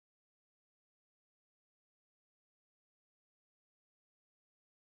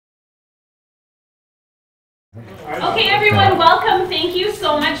Okay, everyone, welcome. Thank you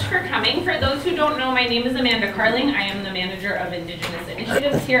so much for coming. For those who don't know, my name is Amanda Carling. I am the manager of Indigenous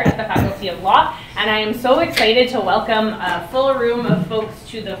Initiatives here at the Faculty of Law, and I am so excited to welcome a full room of folks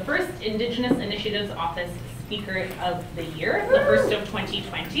to the first Indigenous Initiatives Office Speaker of the Year, the first of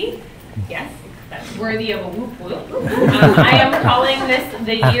 2020. Yes, that's worthy of a whoop whoop. I am calling this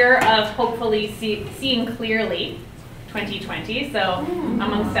the year of hopefully seeing clearly. 2020. So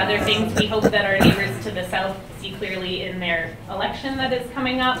amongst other things, we hope that our neighbors to the south see clearly in their election that is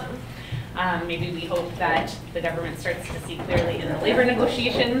coming up. Maybe we hope that the government starts to see clearly in the labor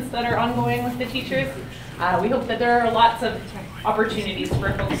negotiations that are ongoing with the teachers. We hope that there are lots of opportunities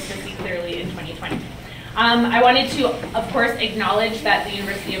for folks to see clearly in 2020. I wanted to, of course, acknowledge that the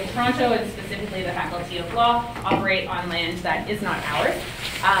University of Toronto, and specifically the Faculty of Law, operate on land that is not ours.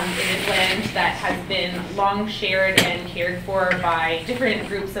 It is land that has been long shared and cared for by different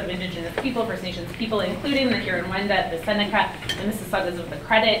groups of Indigenous people, First Nations people, including the Huron-Wendat, the Seneca, the Mississaugas of the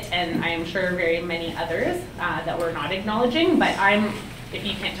Credit, and I am sure very many others that we're not acknowledging. But if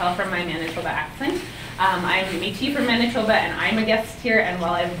you can't tell from my Manitoba accent, I'm Métis from Manitoba, and I'm a guest here, and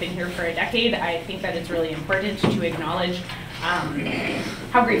while I've been here for a decade, I think that it's really important to acknowledge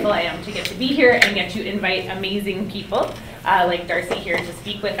how grateful I am to get to be here and get to invite amazing people like Darcy here to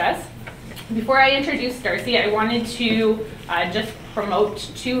speak with us. Before I introduce Darcy, I wanted to just promote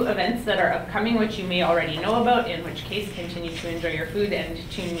two events that are upcoming, which you may already know about, in which case continue to enjoy your food and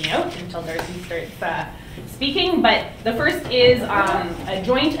tune me out until Darcy starts speaking. But the first is a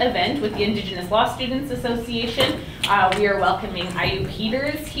joint event with the Indigenous Law Students Association. We are welcoming Ayu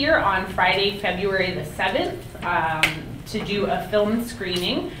Peters here on Friday, February the 7th to do a film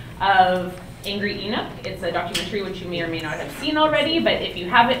screening of Angry Enoch. It's a documentary which you may or may not have seen already, but if you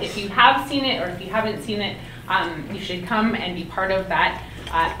have seen it, or if you haven't seen it, you should come and be part of that.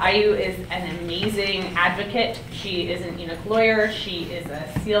 Ayu is an amazing advocate. She is an Enoch lawyer. She is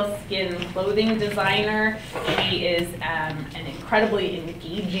a sealskin clothing designer. She is an incredibly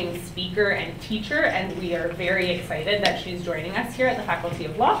engaging speaker and teacher, and we are very excited that she's joining us here at the Faculty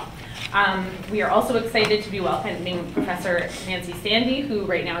of Law. We are also excited to be welcoming Professor Nancy Sandy, who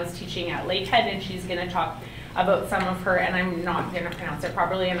right now is teaching at Lakehead, and she's going to talk about some of her, and I'm not going to pronounce it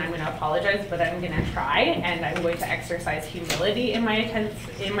properly, and I'm going to apologize, but I'm going to try, and I'm going to exercise humility in my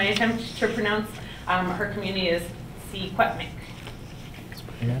attempt to pronounce. Her community is Secwepemc.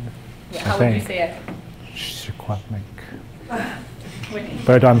 Yeah, how would you say it? Secwepemc.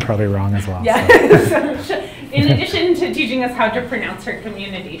 But I'm probably wrong as well. Yeah. So, in addition to teaching us how to pronounce her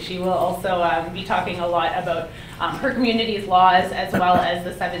community, she will also be talking a lot about her community's laws, as well as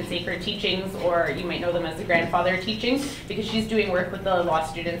the 7 sacred teachings, or you might know them as the grandfather teachings, because she's doing work with the law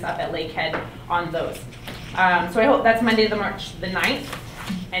students up at Lakehead on those. So I hope that's Monday, March the 9th.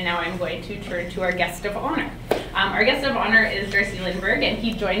 And now I'm going to turn to our guest of honor. Our guest of honor is Darcy Lindberg, and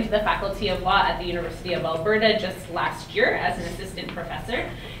he joined the Faculty of Law at the University of Alberta just last year as an assistant professor.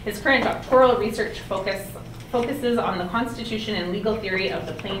 His current doctoral research focuses on the constitution and legal theory of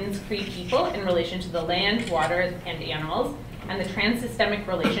the Plains Cree people in relation to the land, water, and animals, and the trans-systemic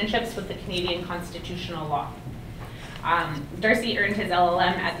relationships with the Canadian constitutional law. Darcy earned his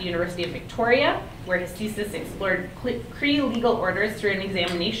LLM at the University of Victoria, where his thesis explored Cree legal orders through an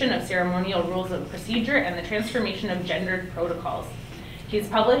examination of ceremonial rules of procedure and the transformation of gendered protocols. He has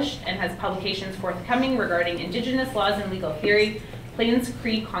published and has publications forthcoming regarding Indigenous laws and legal theory, Plains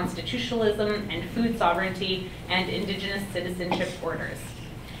Cree constitutionalism and food sovereignty, and Indigenous citizenship orders.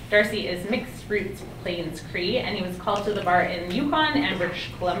 Darcy is mixed roots Plains Cree, and he was called to the bar in Yukon and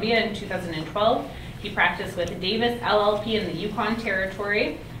British Columbia in 2012. He practiced with Davis LLP in the Yukon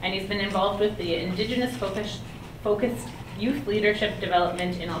Territory, and he's been involved with the Indigenous focused youth leadership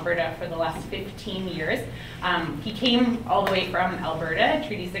development in Alberta for the last 15 years. He came all the way from Alberta,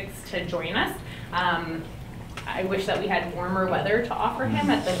 Treaty 6, to join us. I wish that we had warmer weather to offer him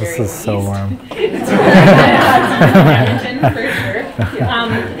at the very least. This is so warm. It's for sure.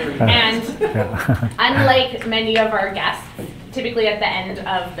 And unlike many of our guests, typically at the end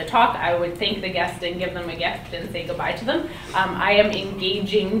of the talk, I would thank the guest and give them a gift and say goodbye to them. I am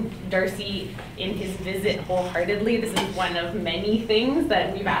engaging Darcy in his visit wholeheartedly. This is one of many things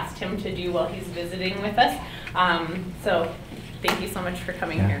that we've asked him to do while he's visiting with us. So thank you so much for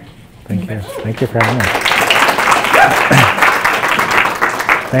coming here. Thank you. Thank you for having me.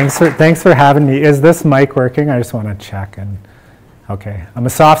 Thanks for having me. Is this mic working? I just want to check. Okay. I'm a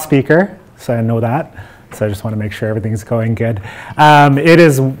soft speaker, so I know that. So I just want to make sure everything's going good.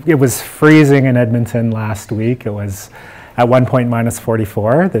 It was freezing in Edmonton last week. It was at one point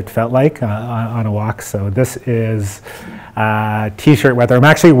 -44. That felt like on a walk. So this is t-shirt weather. I'm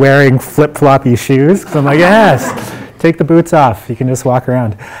actually wearing flip-floppy shoes because I'm like, yes, take the boots off. You can just walk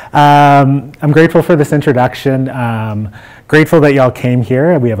around. I'm grateful for this introduction. Grateful that y'all came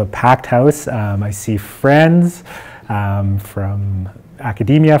here. We have a packed house. I see friends from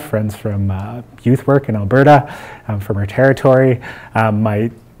academia, friends from youth work in Alberta, from our territory.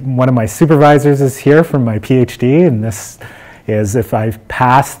 One of my supervisors is here from my PhD, and this is, if I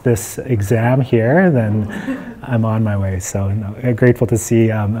pass this exam here, then I'm on my way. So grateful to see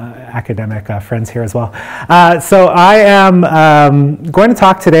academic friends here as well. So I am going to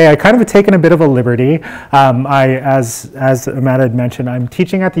talk today. I kind of have taken a bit of a liberty. As Amanda had mentioned, I'm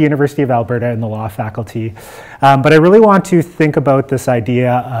teaching at the University of Alberta in the law faculty, but I really want to think about this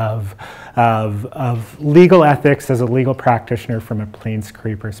idea of legal ethics as a legal practitioner from a Plains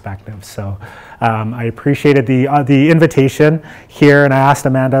Cree perspective. So I appreciated the invitation here, and I asked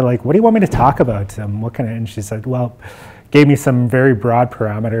Amanda, like, what do you want me to talk about? What can I, and she said, well, gave me some very broad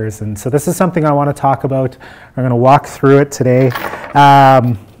parameters, and so this is something I want to talk about. I'm going to walk through it today.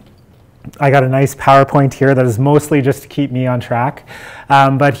 I got a nice PowerPoint here that is mostly just to keep me on track.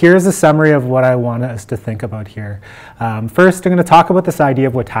 But here's a summary of what I want us to think about here. First, I'm going to talk about this idea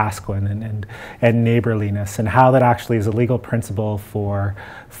of Witaskewin and neighborliness and how that actually is a legal principle for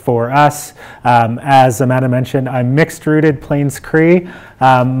us. As Amanda mentioned, I'm mixed-rooted Plains Cree.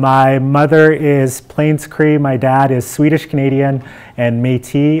 My mother is Plains Cree. My dad is Swedish Canadian and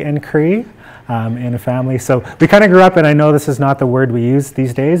Métis and Cree. In a family. So we kind of grew up, and I know this is not the word we use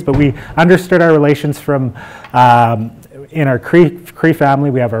these days, but we understood our relations from, in our Cree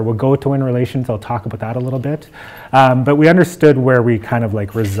family, we have our Witaskewin relations. I'll talk about that a little bit. But we understood where we kind of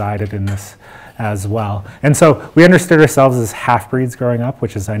like resided in this as well. And so we understood ourselves as half-breeds growing up,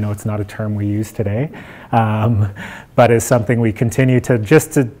 which is, I know it's not a term we use today, but is something we continue to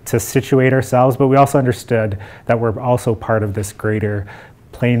just to situate ourselves. But we also understood that we're also part of this greater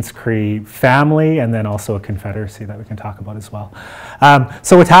Plains Cree family, and then also a confederacy that we can talk about as well.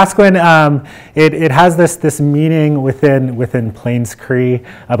 So Witaskewin, it has this meaning within Plains Cree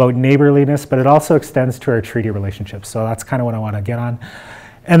about neighborliness, but it also extends to our treaty relationships. So that's kind of what I want to get on.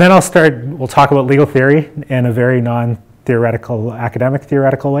 And then we'll talk about legal theory in a very non-theoretical, academic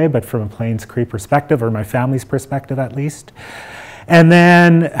theoretical way, but from a Plains Cree perspective, or my family's perspective at least. And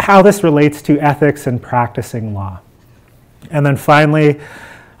then how this relates to ethics and practicing law. And then finally,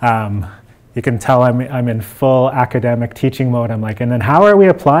 you can tell I'm in full academic teaching mode. I'm like, and then how are we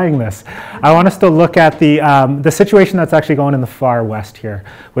applying this? I want us to look at the situation that's actually going in the far west here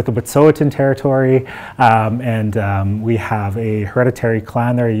with the Wet'suwet'en territory, and we have a hereditary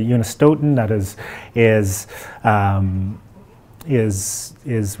clan there, Witaskewin, that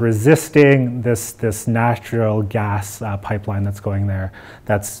is resisting this natural gas pipeline that's going there.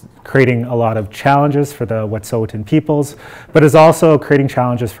 That's creating a lot of challenges for the Wet'suwet'en peoples, but is also creating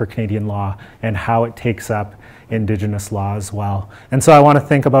challenges for Canadian law and how it takes up Indigenous law as well. And so I want to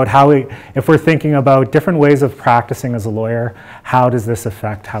think about if we're thinking about different ways of practicing as a lawyer, how does this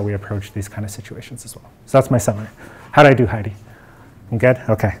affect how we approach these kind of situations as well? So that's my summary. How did I do, Heidi? I'm good?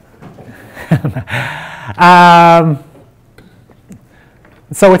 Okay.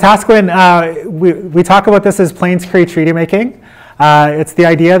 So Witaskewin, we talk about this as Plains Cree treaty making. It's the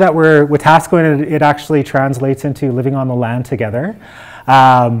idea that Witaskewin, it actually translates into living on the land together.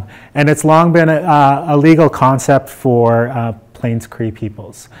 And it's long been a legal concept for Plains Cree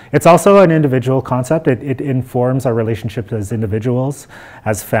peoples. It's also an individual concept. It informs our relationships as individuals,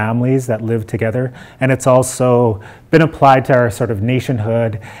 as families that live together. And it's also been applied to our sort of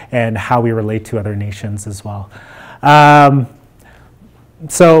nationhood and how we relate to other nations as well.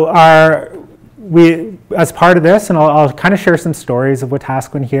 So as part of this, and I'll kind of share some stories of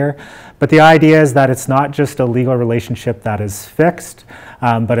Witaskewin here, but the idea is that it's not just a legal relationship that is fixed,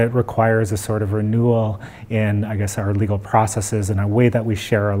 but it requires a sort of renewal in, I guess, our legal processes and a way that we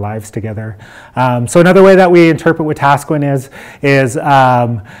share our lives together. So another way that we interpret Witaskewin is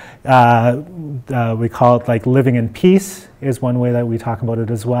we call it like living in peace is one way that we talk about it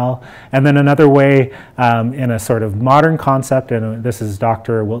as well. And then another way in a sort of modern concept, and this is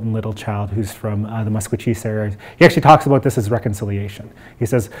Dr. Wilton Littlechild, who's from the Musqueam area. He actually talks about this as reconciliation. He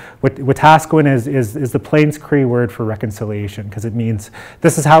says Witaskewin is the Plains Cree word for reconciliation, because it means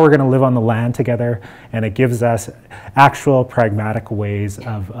this is how we're going to live on the land together, and it gives us actual pragmatic ways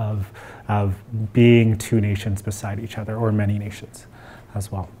of being two nations beside each other, or many nations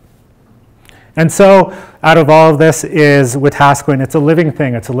as well. And so out of all of this is Witaskewin. It's a living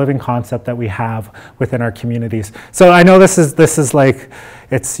thing. It's a living concept that we have within our communities. So I know this is like,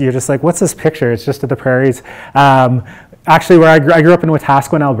 you're just like, what's this picture? It's just of the prairies. Actually, where I grew up in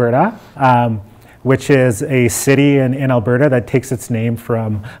Witaskewin, Alberta. which is a city in Alberta that takes its name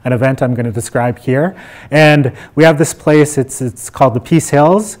from an event I'm going to describe here. And we have this place, it's called the Peace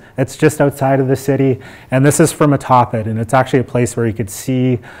Hills. It's just outside of the city, and this is from atop it, and it's actually a place where you could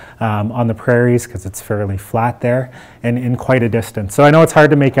see on the prairies, because it's fairly flat there, and in quite a distance. So I know it's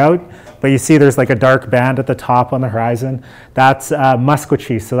hard to make out, but you see there's like a dark band at the top on the horizon. That's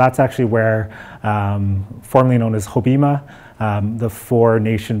Musqueam, so that's actually where, formerly known as Hobima, the 4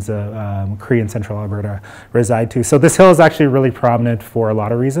 nations of Cree and Central Alberta reside to. So this hill is actually really prominent for a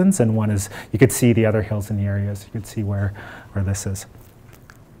lot of reasons, and one is you could see the other hills in the area, so you could see where this is.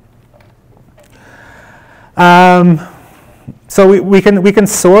 So we can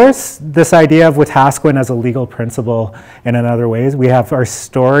source this idea of Witaskewin as a legal principle in other ways. We have our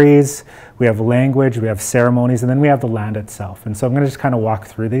stories, we have language, we have ceremonies, and then we have the land itself. And so I'm going to just kind of walk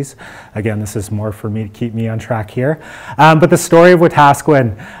through these. Again, this is more for me to keep me on track here. But the story of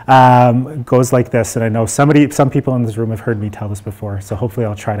Witaskewin goes like this, and I know some people in this room have heard me tell this before, so hopefully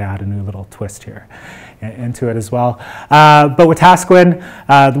I'll try to add a new little twist here into it as well. But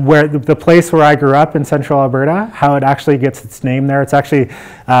Witaskewin, where the place where I grew up in Central Alberta, how it actually gets its name there, it's actually,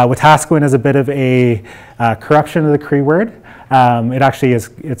 Witaskewin is a bit of a corruption of the Cree word. It actually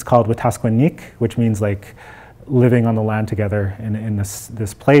it's called Witaskewin, which means like living on the land together in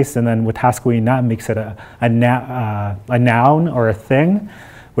this place, and then Witaskewin makes it a noun or a thing,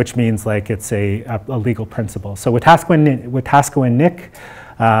 which means like it's a legal principle. So Witaskewin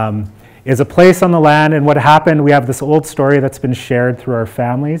is a place on the land, and what happened, we have this old story that's been shared through our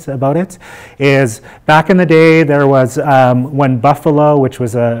families about it, is back in the day there was when buffalo, which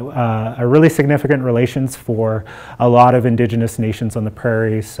was a really significant relations for a lot of Indigenous nations on the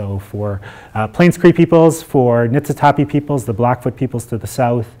prairies, so for Plains Cree peoples, for Niitsitapi peoples, the Blackfoot peoples to the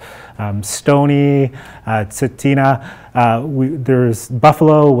south, Stoney, Tsuut'ina,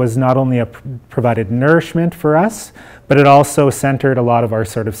 buffalo was not only provided nourishment for us, but it also centered a lot of our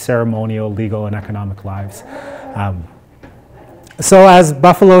sort of ceremonial, legal, and economic lives. So as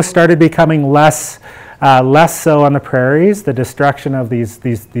buffalo started becoming less so on the prairies, the destruction of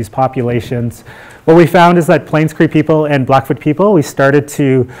these populations, what we found is that Plains Cree people and Blackfoot people, we started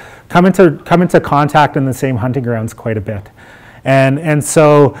to come into contact in the same hunting grounds quite a bit. And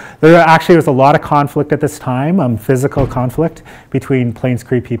so there actually was a lot of conflict at this time, physical conflict between Plains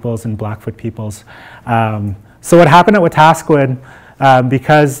Cree peoples and Blackfoot peoples. So what happened at Witaskewin,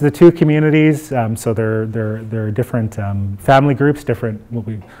 because the two communities, so they're different family groups, different what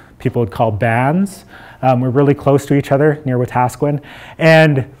people would call bands, were really close to each other near Witaskewin.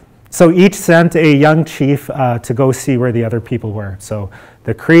 And so each sent a young chief to go see where the other people were. So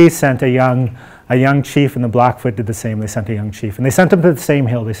the Cree sent a young chief, and the Blackfoot did the same. They sent a young chief, and they sent them to the same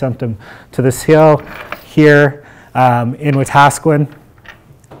hill. They sent them to this hill here in Witaskewin.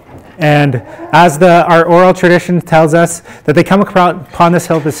 And as our oral tradition tells us, that they come upon this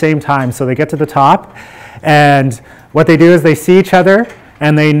hill at the same time. So they get to the top, and what they do is they see each other,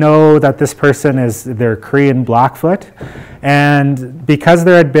 and they know that this person is their Cree and Blackfoot. And because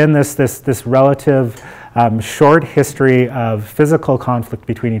there had been this relative short history of physical conflict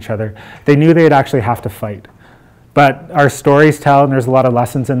between each other, they knew they'd actually have to fight. But our stories tell, and there's a lot of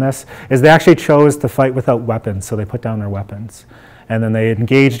lessons in this, is they actually chose to fight without weapons, so they put down their weapons. And then they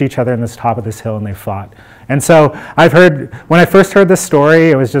engaged each other in this top of this hill, and they fought. And so when I first heard this story,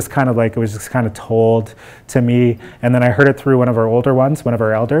 it was just kind of told to me, and then I heard it through one of our older ones, one of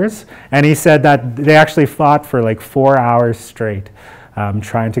our elders, and he said that they actually fought for like 4 hours straight,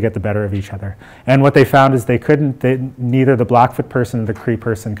 trying to get the better of each other. And what they found is neither the Blackfoot person or the Cree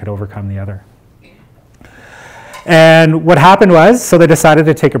person could overcome the other. And what happened was, so they decided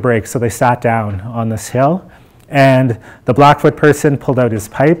to take a break, so they sat down on this hill. And the Blackfoot person pulled out his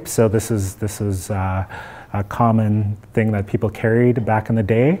pipe. So this is a common thing that people carried back in the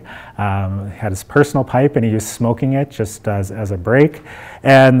day. He had his personal pipe, and he was smoking it just as a break.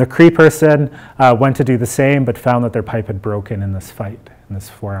 And the Cree person went to do the same, but found that their pipe had broken in this fight, in this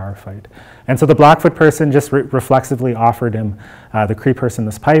 4-hour fight. And so the Blackfoot person just reflexively offered him, the Cree person,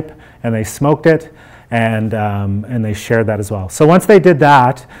 this pipe, and they smoked it, and they shared that as well. So once they did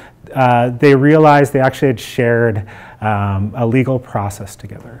that, they realized they actually had shared a legal process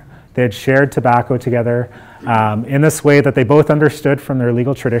together. They had shared tobacco together in this way that they both understood from their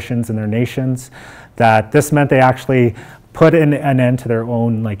legal traditions and their nations that this meant they actually put an end to their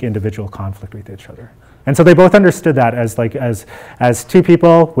own individual conflict with each other. And so they both understood that as two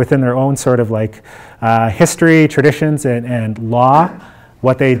people within their own sort of history, traditions, and law,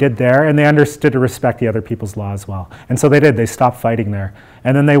 what they did there, and they understood to respect the other people's law as well. And so they did. They stopped fighting there.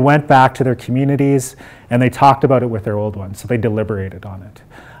 And then they went back to their communities, and they talked about it with their old ones. So they deliberated on it.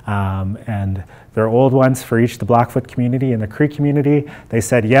 And there are old ones for each, the Blackfoot community and the Cree community. They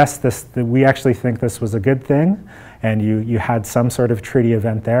said, yes, we actually think this was a good thing, and you had some sort of treaty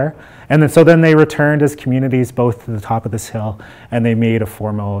event there. And then they returned as communities both to the top of this hill, and they made a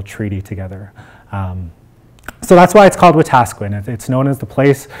formal treaty together. So that's why it's called Witaskewin. It's known as the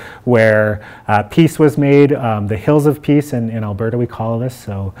place where peace was made, the Hills of Peace in Alberta we call this.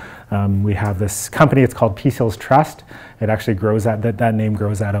 So we have this company, it's called Peace Hills Trust. It actually grows out, that name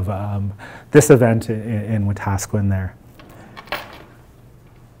grows out of this event in Witaskewin there.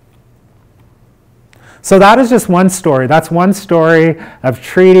 So that is just one story. That's one story of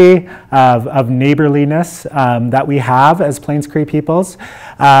treaty, of neighborliness that we have as Plains Cree peoples.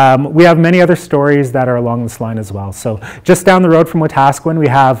 We have many other stories that are along this line as well. So just down the road from Witaskewin, we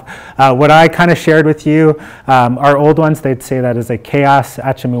have what I kind of shared with you. Our old ones, they'd say that is a chaos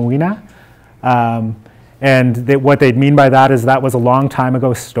achimawina. And what they'd mean by that is that was a long time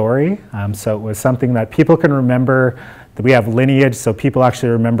ago story. So it was something that people can remember. That we have lineage, so people actually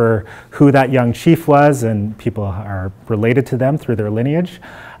remember who that young chief was, and people are related to them through their lineage.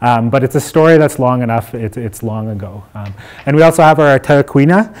 But it's a story that's long enough, it's long ago. And we also have our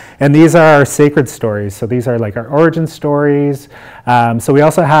Tayakwina, and these are our sacred stories. So these are like our origin stories. So we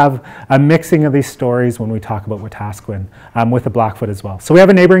also have a mixing of these stories when we talk about Witaskewin with the Blackfoot as well. So we have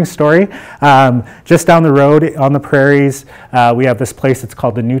a neighboring story. Just down the road on the prairies, we have this place that's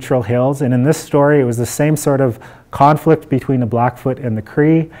called the Neutral Hills. And in this story, it was the same sort of conflict between the Blackfoot and the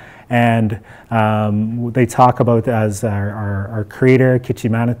Cree, and they talk about as our creator,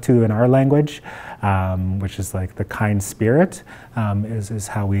 Kichimanatu in our language, which is like the kind spirit, is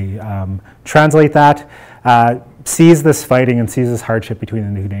how we translate that, sees this fighting and sees this hardship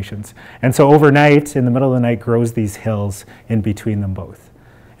between the two nations. And so overnight, in the middle of the night, grows these hills in between them both.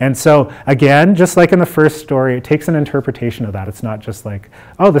 And so again, just like in the first story, it takes an interpretation of that. It's not just like,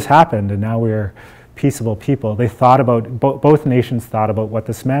 oh, this happened and now we're peaceable people. They thought about, both nations thought about what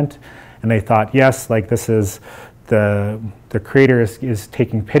this meant, and they thought, yes, like this is, the creator is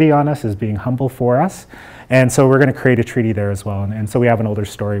taking pity on us, is being humble for us, and so we're going to create a treaty there as well. And so we have an older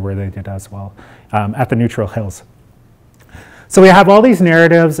story where they did as well at the Neutral Hills. So we have all these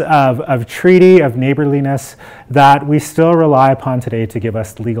narratives of treaty, of neighborliness that we still rely upon today to give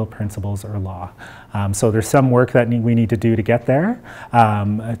us legal principles or law. So there's some work that we need to do to get there,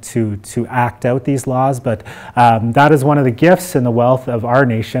 to act out these laws, but that is one of the gifts and the wealth of our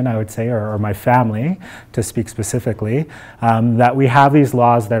nation, I would say, or my family, to speak specifically, that we have these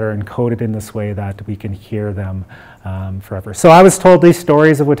laws that are encoded in this way that we can hear them forever. So I was told these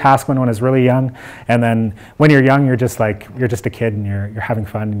stories of Witaskewin when I was really young, and then when you're young, you're just a kid and you're having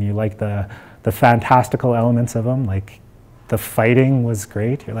fun and you like the fantastical elements of them, like the fighting was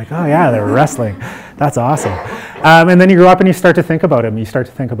great. You're like, oh yeah, they were wrestling. That's awesome. And then you grow up and you start to think about them. You start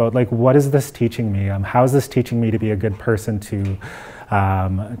to think about, like, what is this teaching me? How is this teaching me to be a good person to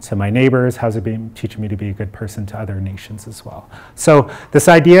my neighbors? How's it teaching me to be a good person to other nations as well? So this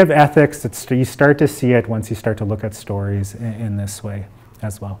idea of ethics, you start to see it once you start to look at stories in this way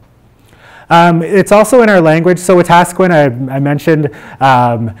as well. It's also in our language. So Witaskewin, I mentioned,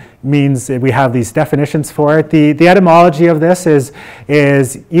 means we have these definitions for it. The etymology of this is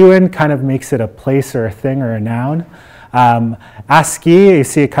Ewan kind of makes it a place or a thing or a noun. Aski, you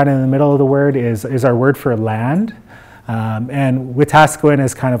see it kind of in the middle of the word, is our word for land. And Witaskewin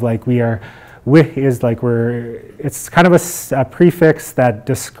is kind of like it's kind of a prefix that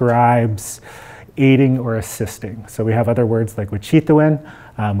describes aiding or assisting. So we have other words like Wichithuin,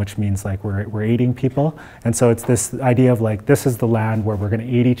 which means like we're aiding people. And so it's this idea of like, this is the land where we're going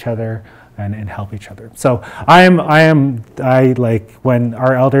to aid each other and help each other. So I like, when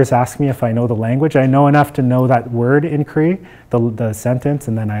our elders ask me if I know the language, I know enough to know that word in Cree, the sentence,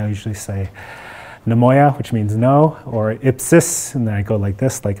 and then I usually say Namoya, which means no, or ipsis, and then I go like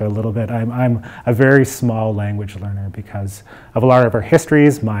this, like a little bit. I'm a very small language learner because of a lot of our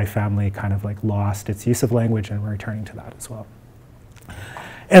histories. My family kind of like lost its use of language, and we're returning to that as well.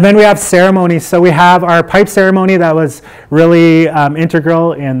 And then we have ceremonies. So we have our pipe ceremony that was really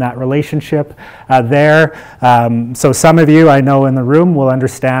integral in that relationship there. So some of you I know in the room will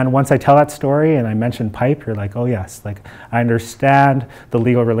understand once I tell that story and I mention pipe, you're like, oh yes, like I understand the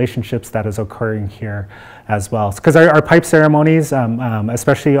legal relationships that is occurring here as well. Because our pipe ceremonies,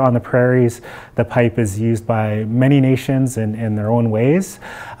 especially on the prairies, the pipe is used by many nations in their own ways.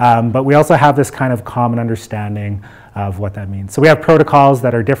 But we also have this kind of common understanding of what that means. So we have protocols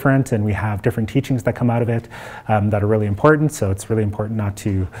that are different, and we have different teachings that come out of it that are really important. So it's really important not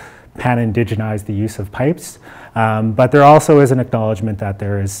to pan-indigenize the use of pipes. But there also is an acknowledgement that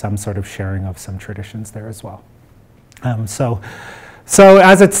there is some sort of sharing of some traditions there as well. So So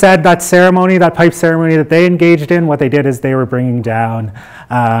as it said, that ceremony, that pipe ceremony that they engaged in, what they did is they were bringing down,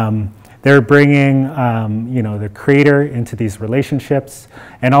 they're bringing, the creator into these relationships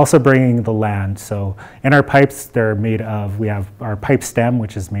and also bringing the land. So in our pipes, they're made of, we have our pipe stem,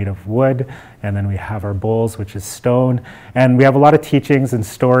 which is made of wood, and then we have our bowls, which is stone. And we have a lot of teachings and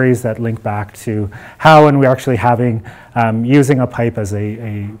stories that link back to how, when we're actually having, using a pipe as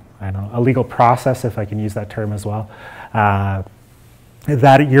a legal process, if I can use that term as well,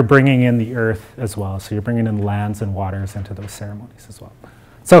 that you're bringing in the earth as well. So you're bringing in lands and waters into those ceremonies as well.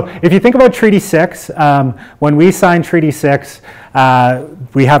 So if you think about Treaty 6, when we signed Treaty 6,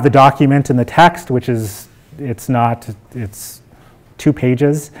 we have the document in the text, which is, it's 2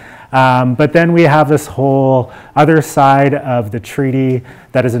 pages. But then we have this whole other side of the treaty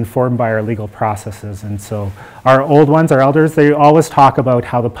that is informed by our legal processes. And so our old ones, our elders, they always talk about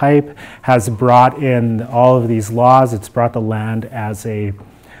how the pipe has brought in all of these laws. It's brought the land as a,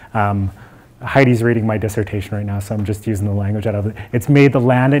 Heidi's reading my dissertation right now, so I'm just using the language out of it. It's made the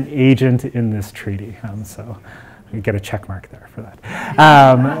land an agent in this treaty. So you get a check mark there for that.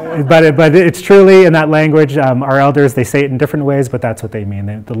 But it's truly in that language. Our elders, they say it in different ways, but that's what they mean.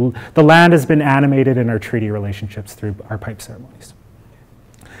 The land has been animated in our treaty relationships through our pipe ceremonies.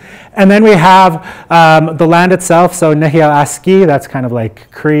 And then we have the land itself. So Neighborliness, that's kind of like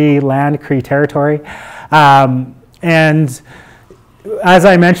Cree land, Cree territory. And as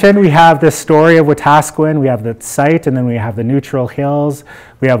I mentioned, we have this story of Witaskewin, we have the site, and then we have the neutral hills.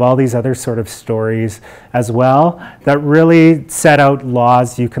 We have all these other sort of stories as well that really set out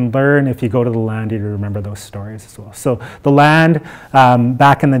laws. You can learn if you go to the land, you remember those stories as well. So the land,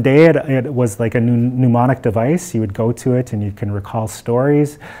 back in the day, it was like a mnemonic device. You would go to it and you can recall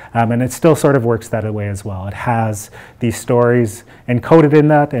stories, and it still sort of works that way as well. It has these stories encoded in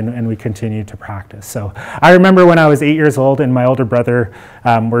that, and we continue to practice. So I remember when I was 8 years old and my older brother,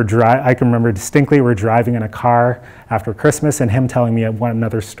 I can remember distinctly, we're driving in a car after Christmas and him telling me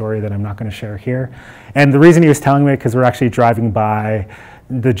another story that I'm not going to share here. And the reason he was telling me, because we're actually driving by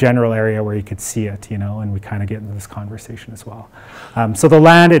the general area where you could see it, and we kind of get into this conversation as well. So the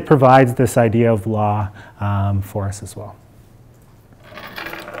land, it provides this idea of law for us as well.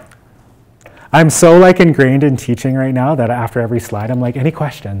 I'm so ingrained in teaching right now that after every slide, I'm like, any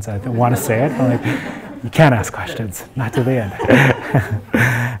questions? I want to say it. I'm like, you can't ask questions, not to the end.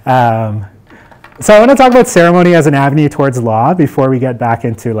 So I want to talk about ceremony as an avenue towards law before we get back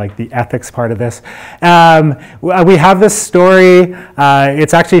into the ethics part of this. We have this story.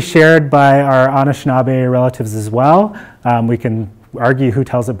 It's actually shared by our Anishinaabe relatives as well. We can argue who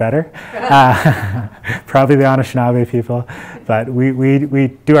tells it better. Probably the Anishinaabe people, but we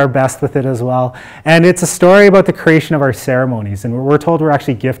do our best with it as well. And it's a story about the creation of our ceremonies. And we're told we're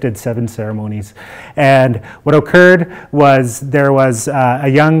actually gifted 7 ceremonies. And what occurred was there was a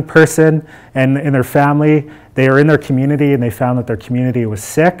young person and in their family. They were in their community and they found that their community was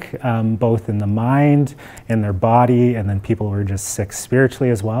sick, both in the mind, in their body, and then people were just sick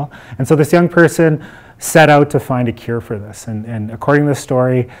spiritually as well. And so this young person set out to find a cure for this, and according to the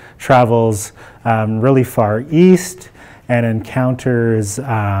story, travels really far east and encounters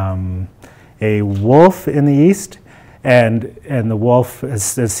a wolf in the east, and the wolf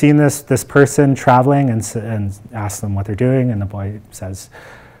has seen this person traveling and asks them what they're doing, and the boy says,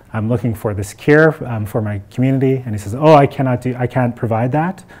 I'm looking for this cure for my community, and he says, oh, I can't provide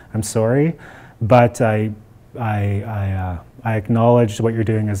that, I'm sorry, but I acknowledge what you're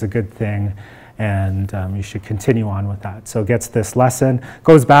doing is a good thing, and you should continue on with that. So gets this lesson,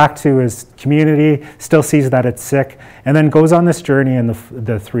 goes back to his community, still sees that it's sick, and then goes on this journey in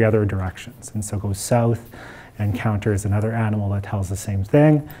the 3 other directions. And so goes south, encounters another animal that tells the same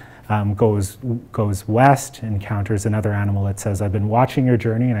thing, goes west, encounters another animal that says, I've been watching your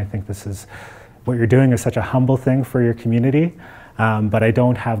journey, and I think what you're doing is such a humble thing for your community. But I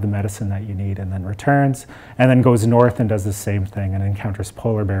don't have the medicine that you need, and then returns, and then goes north and does the same thing and encounters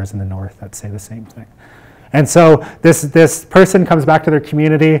polar bears in the north that say the same thing. And so this person comes back to their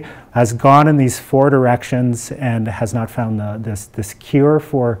community, has gone in these 4 directions and has not found this cure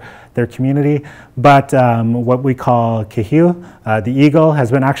for their community. But what we call Kehiu, the eagle,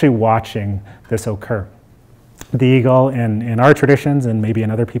 has been actually watching this occur. The eagle, in our traditions and maybe in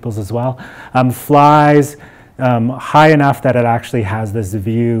other people's as well, flies high enough that it actually has this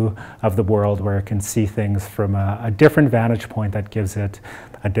view of the world where it can see things from a different vantage point that gives it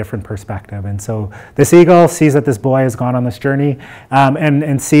a different perspective. And so this eagle sees that this boy has gone on this journey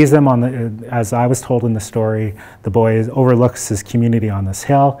and sees them as I was told in the story, the boy overlooks his community on this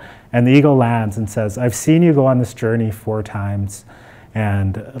hill, and the eagle lands and says, I've seen you go on this journey 4 times,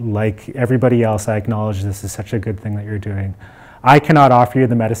 and like everybody else, I acknowledge this is such a good thing that you're doing. I cannot offer you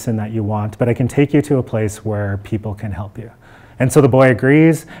the medicine that you want, but I can take you to a place where people can help you. And so the boy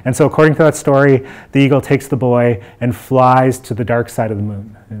agrees. And so according to that story, the eagle takes the boy and flies to the dark side of the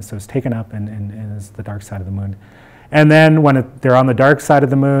moon. And so it's taken up and is the dark side of the moon. And then when they're on the dark side of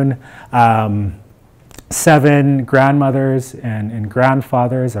the moon, 7 grandmothers and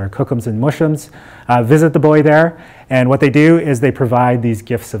grandfathers, or Cookums and Mushums, visit the boy there. And what they do is they provide these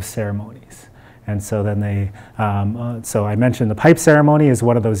gifts of ceremonies. And so then they, so I mentioned the pipe ceremony is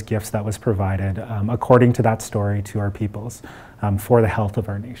one of those gifts that was provided according to that story to our peoples for the health of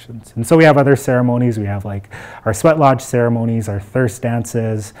our nations. And so we have other ceremonies. We have like our sweat lodge ceremonies, our thirst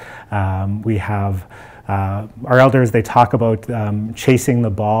dances. We have our elders, they talk about chasing a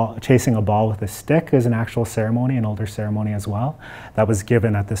ball with a stick is an actual ceremony, an older ceremony as well, that was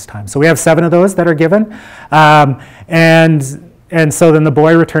given at this time. So we have 7 of those that are given. And so then the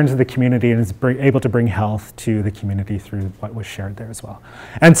boy returns to the community and is able to bring health to the community through what was shared there as well.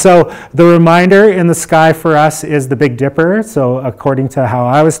 And so the reminder in the sky for us is the Big Dipper. So according to how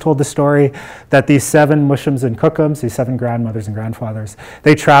I was told the story, that these 7 Mushums and Cookums, these 7 grandmothers and grandfathers,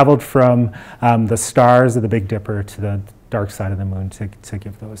 they traveled from the stars of the Big Dipper to the dark side of the moon to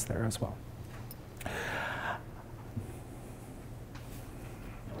give those there as well.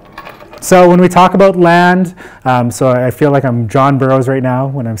 So when we talk about land, so I feel like I'm John Burroughs right now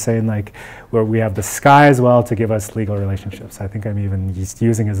when I'm saying like where we have the sky as well to give us legal relationships. I think I'm even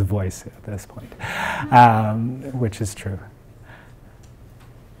using his voice at this point, which is true.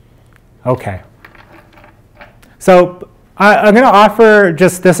 Okay. So I'm going to offer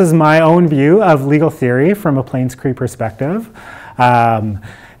just, this is my own view of legal theory from a Plains Cree perspective.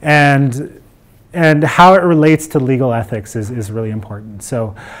 And how it relates to legal ethics is really important.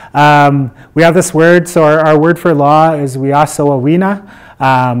 So we have this word, so our word for law is wiasowawina,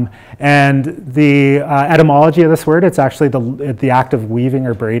 and the etymology of this word, it's actually the act of weaving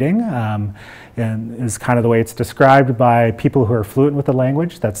or braiding, and is kind of the way it's described by people who are fluent with the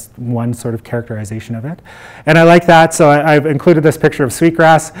language. That's one sort of characterization of it. And I like that, so I've included this picture of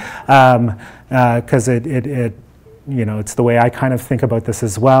sweetgrass, because you know, it's the way I kind of think about this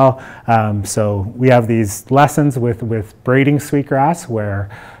as well. So we have these lessons with braiding sweetgrass where,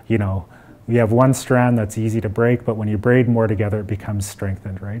 you know, we have one strand that's easy to break, but when you braid more together, it becomes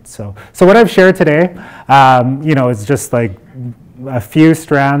strengthened, right? So what I've shared today, you know, is just like a few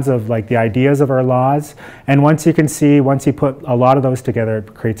strands of like the ideas of our laws. And once you put a lot of those together,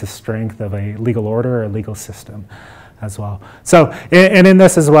 it creates a strength of a legal order or a legal system as well. So, and in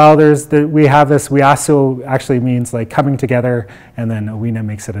this as well, we have this, wiaso actually means like coming together, and then awina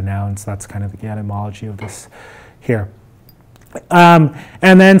makes it a noun, so that's kind of the etymology of this here. And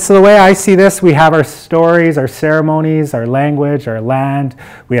then, so the way I see this, we have our stories, our ceremonies, our language, our land,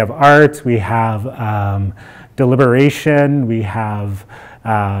 we have art, we have deliberation, we have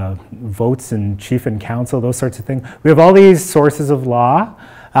votes and chief and council, those sorts of things. We have all these sources of law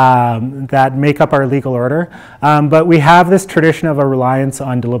that make up our legal order, but we have this tradition of a reliance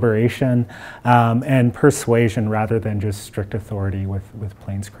on deliberation and persuasion rather than just strict authority with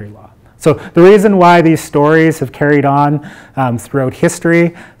Plains Cree law. So the reason why these stories have carried on throughout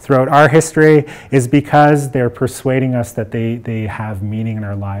history, throughout our history, is because they're persuading us that they have meaning in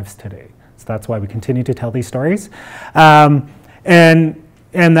our lives today. So that's why we continue to tell these stories. And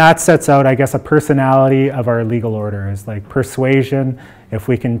that sets out, I guess, a personality of our legal order is like persuasion. If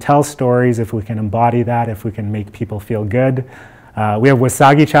we can tell stories, if we can embody that, if we can make people feel good. We have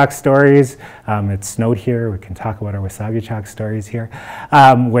Wasagichak stories. It snowed here. We can talk about our Wasagichak stories here,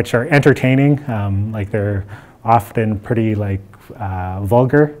 which are entertaining. Like they're often pretty like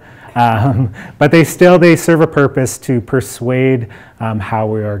vulgar, but they serve a purpose to persuade how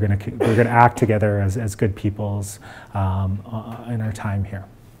we're going to act together as good peoples in our time here.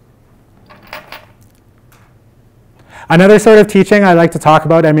 Another sort of teaching I like to talk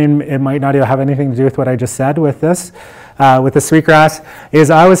about, I mean, it might not even have anything to do with what I just said with this, with the sweetgrass, is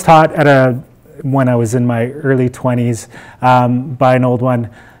I was taught when I was in my early 20s by an old one.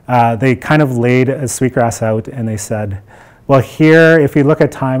 They kind of laid a sweetgrass out and they said, well, here, if you look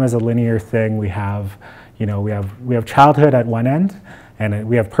at time as a linear thing, we have childhood at one end, and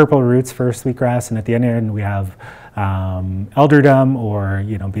we have purple roots for sweetgrass, and at the end we have elderdom, or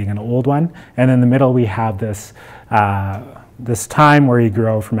being an old one, and in the middle we have this this time where you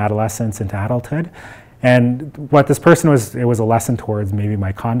grow from adolescence into adulthood. And what this person it was a lesson towards maybe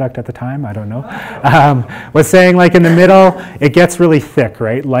my conduct at the time, I don't know, was saying like in the middle it gets really thick,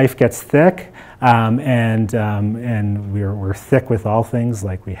 right? Life gets thick, and we're thick with all things,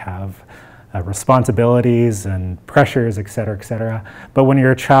 like we have responsibilities and pressures, et cetera, et cetera. But when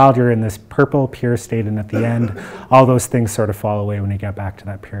you're a child, you're in this purple, pure state, and at the end, all those things sort of fall away when you get back to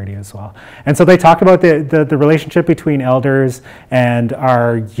that purity as well. And so they talked about the relationship between elders and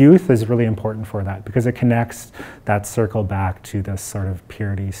our youth is really important for that, because it connects that circle back to this sort of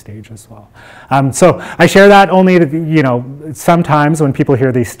purity stage as well. So I share that only to, you know, sometimes when people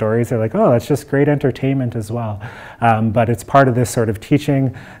hear these stories, they're like, oh, that's just great entertainment as well. But it's part of this sort of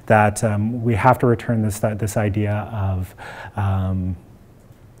teaching that we have to return this idea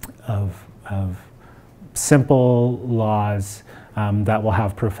of simple laws that will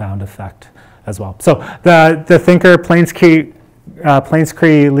have profound effect as well. So the thinker, Plains Cree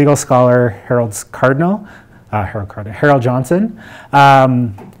legal scholar Harold Johnson,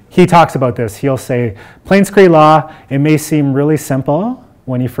 he talks about this. He'll say, Plains Cree law, it may seem really simple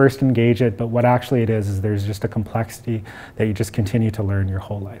when you first engage it, but what actually it is there's just a complexity that you just continue to learn your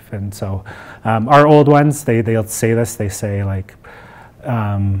whole life. And so our old ones, they'll say this, they say like,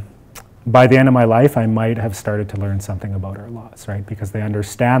 by the end of my life, I might have started to learn something about our laws, right? Because they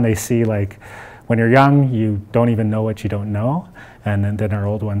understand, they see like, when you're young, you don't even know what you don't know. And then our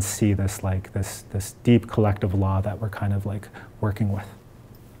old ones see this like this deep collective law that we're kind of like working with.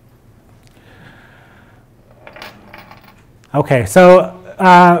 Okay, so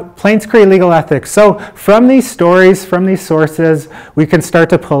Plains Cree legal ethics. So from these stories, from these sources, we can start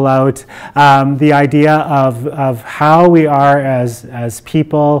to pull out the idea of how we are as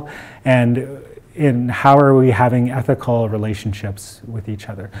people and in how are we having ethical relationships with each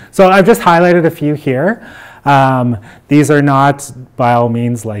other. So I've just highlighted a few here. These are not by all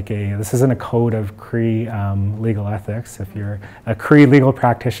means like this isn't a code of Cree legal ethics. If you're a Cree legal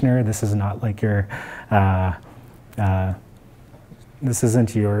practitioner, this is not like your this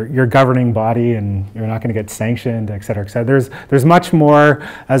isn't your governing body, and you're not going to get sanctioned, et cetera, et cetera. There's much more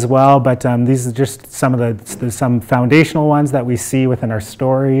as well, but these are just some of some foundational ones that we see within our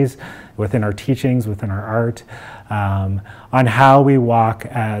stories, within our teachings, within our art, on how we walk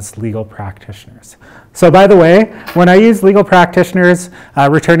as legal practitioners. So by the way, when I use legal practitioners,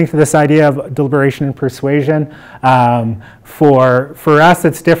 returning to this idea of deliberation and persuasion, for us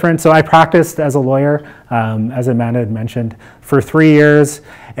it's different. So I practiced as a lawyer, as Amanda had mentioned, for 3 years,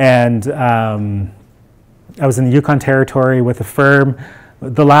 and I was in the Yukon Territory with a firm.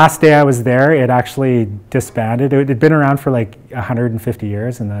 The last day I was there, it actually disbanded. It had been around for like 150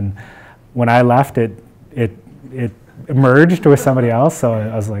 years, and then when I left, it merged with somebody else. So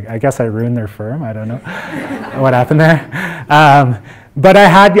I was like, I guess I ruined their firm. I don't know what happened there. But I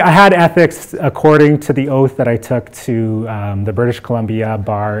had ethics according to the oath that I took to the British Columbia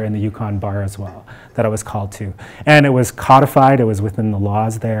bar and the Yukon bar as well, that I was called to. And it was codified, it was within the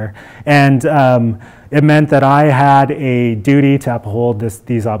laws there. And it meant that I had a duty to uphold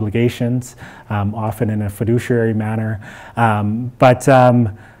these obligations, often in a fiduciary manner.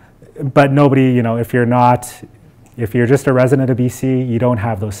 But nobody, you know, if you're just a resident of BC, you don't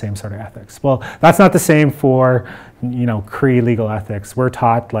have those same sort of ethics. Well, that's not the same for, you know, Cree legal ethics. We're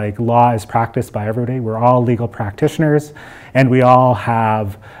taught like law is practiced by everybody. We're all legal practitioners, and we all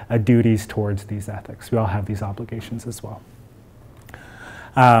have duties towards these ethics. We all have these obligations as well.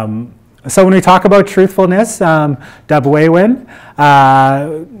 So when we talk about truthfulness, Witaskewin,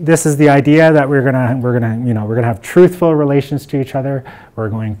 this is the idea that we're gonna have truthful relations to each other. We're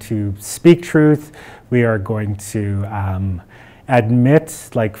going to speak truth. We are going to admit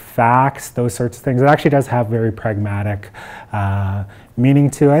like facts, those sorts of things. It actually does have very pragmatic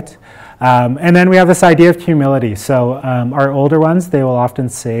meaning to it. And then we have this idea of humility. So our older ones, they will often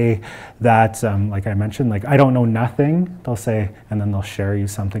say that, like I mentioned, like, I don't know nothing, they'll say, and then they'll share you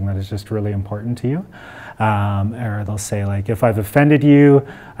something that is just really important to you. Or they'll say, like, if I've offended you,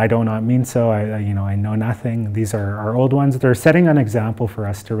 I do not mean so, I know nothing. These are our old ones. They're setting an example for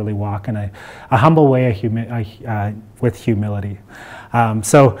us to really walk in a humble way with humility.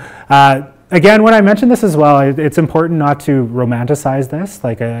 Again, when I mentioned this as well, it's important not to romanticize this.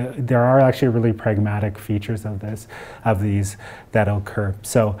 Like there are actually really pragmatic features of these that occur.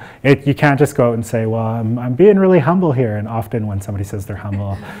 So you can't just go out and say, well, I'm being really humble here. And often when somebody says they're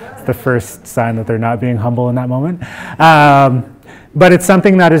humble, it's the first sign that they're not being humble in that moment. But it's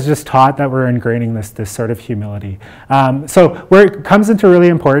something that is just taught, that we're ingraining this sort of humility. So where it comes into really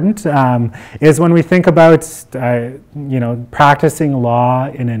important is when we think about practicing law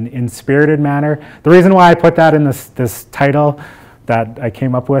in an inspirited manner. The reason why I put that in this title that I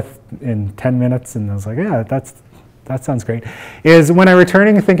came up with in 10 minutes, and I was like, yeah, that sounds great, is when I'm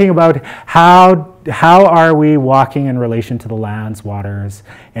returning and thinking about how are we walking in relation to the lands, waters,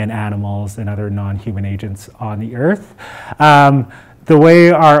 and animals and other non-human agents on the earth. the way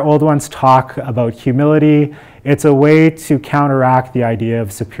our old ones talk about humility, it's a way to counteract the idea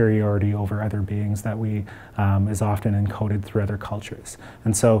of superiority over other beings that is often encoded through other cultures.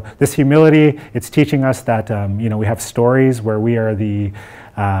 And so this humility, it's teaching us that we have stories where we are the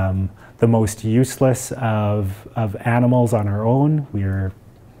most useless of animals on our own.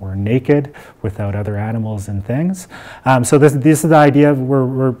 We're naked without other animals and things. So this is the idea of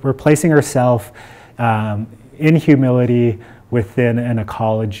we're placing ourselves in humility within an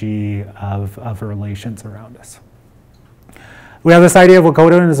ecology of relations around us. We have this idea of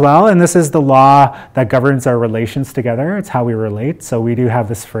Witaskewin as well, and this is the law that governs our relations together. It's how we relate. So we do have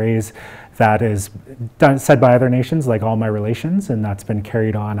this phrase that is said by other nations, like all my relations, and that's been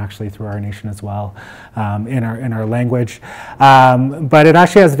carried on actually through our nation as well in our language. But it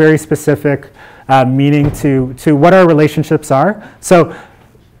actually has very specific meaning to what our relationships are. So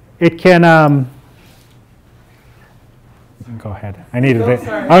it can. Go ahead. I needed it.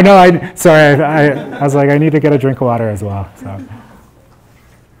 Oh no, sorry. I was like, I need to get a drink of water as well. So,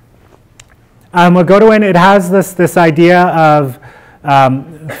 Witaskewin, it has this idea of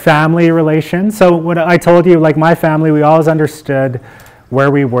family relations. So when I told you, like my family, we always understood where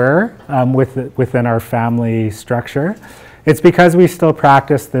we were within our family structure. It's because we still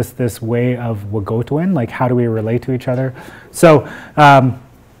practice this way of Witaskewin, like how do we relate to each other. So.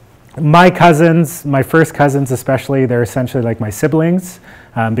 My cousins, my first cousins especially, they're essentially like my siblings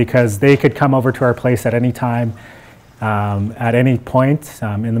because they could come over to our place at any time, at any point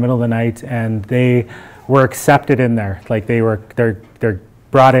in the middle of the night, and they were accepted in there. Like they're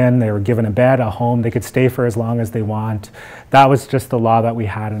brought in, they were given a bed, a home, they could stay for as long as they want. That was just the law that we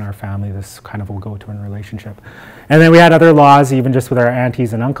had in our family, this kind of Witaskewin relationship. And then we had other laws, even just with our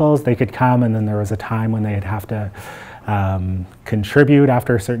aunties and uncles. They could come, and then there was a time when they'd have to contribute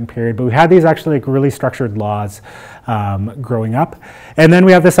after a certain period. But we had these actually like really structured laws growing up. And then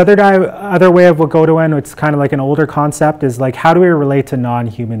we have this other way of Witaskewin, which is kind of like an older concept, is like how do we relate to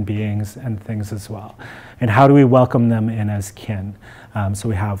non-human beings and things as well? And how do we welcome them in as kin? So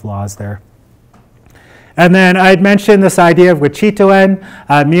we have laws there. And then I'd mentioned this idea of Witaskewin,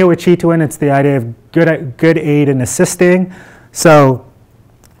 Mia Witaskewin, it's the idea of good aid and assisting. So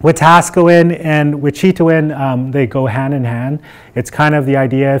Witaskewin and Witaskewin, they go hand in hand. It's kind of the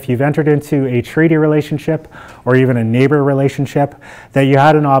idea if you've entered into a treaty relationship or even a neighbor relationship that you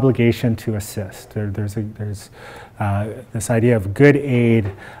had an obligation to assist. There's this idea of good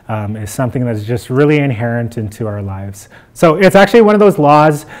aid is something that's just really inherent into our lives. So it's actually one of those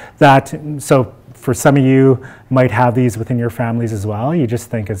laws that, so for some of you might have these within your families as well. You just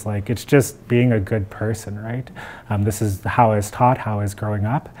think it's like, it's just being a good person, right? This is how I was taught, how I was growing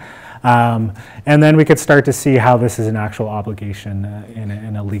up. And then we could start to see how this is an actual obligation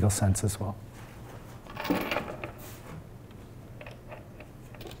in a legal sense as well.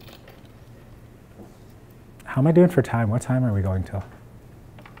 How am I doing for time? What time are we going till?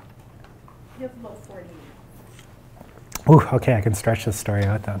 You have about 40 minutes. Ooh, okay, I can stretch this story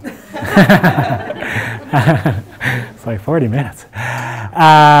out then. It's like 40 minutes.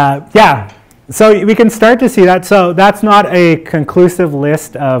 Yeah, so we can start to see that. So that's not a conclusive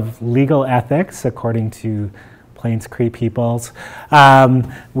list of legal ethics according to Plains Cree peoples.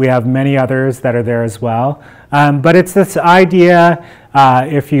 We have many others that are there as well. But it's this idea,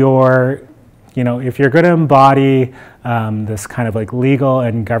 if you're going to embody this kind of like legal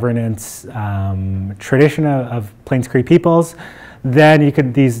and governance tradition of Plains Cree peoples, then you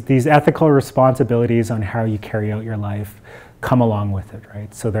could these ethical responsibilities on how you carry out your life come along with it,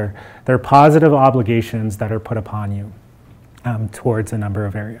 right? So they're positive obligations that are put upon you towards a number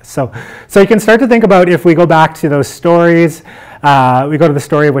of areas. So you can start to think about, if we go back to those stories, we go to the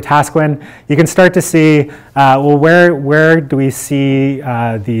story of Witaskewin, you can start to see, well, where do we see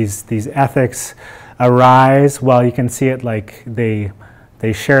these ethics arise? Well, you can see it like they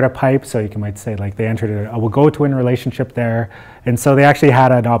shared a pipe, so you might say like they entered a Witaskewin relationship there, and so they actually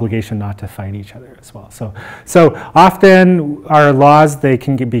had an obligation not to fight each other as well. So often our laws, they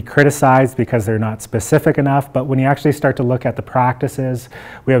can be criticized because they're not specific enough, but when you actually start to look at the practices,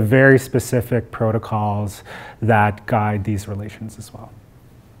 we have very specific protocols that guide these relations as well.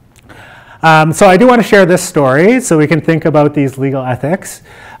 So I do want to share this story so we can think about these legal ethics,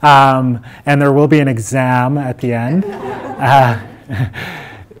 and there will be an exam at the end.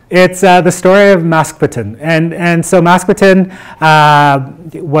 It's the story of Witaskewin, and so Witaskewin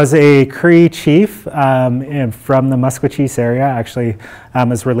was a Cree chief from the Musqueam area. Actually,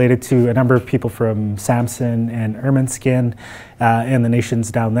 is related to a number of people from Samson and Ermineskin in the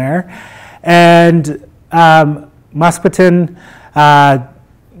nations down there, and Witaskewin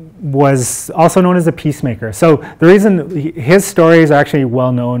was also known as a peacemaker. So the reason his stories are actually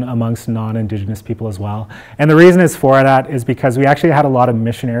well known amongst non-Indigenous people as well. And the reason is for that is because we actually had a lot of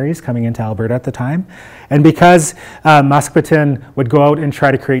missionaries coming into Alberta at the time. And because Musqueton would go out and try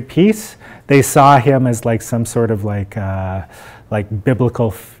to create peace, they saw him as like some sort of like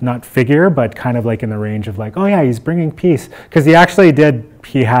biblical, not figure, but kind of like in the range of like, oh yeah, he's bringing peace. Because he actually did,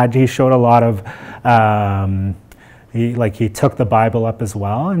 he showed a lot of, he took the Bible up as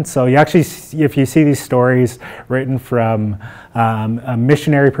well. And so you actually, if you see these stories written from a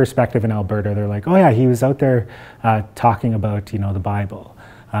missionary perspective in Alberta, they're like, oh yeah, he was out there talking about, the Bible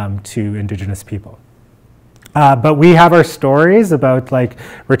to Indigenous people. But we have our stories about like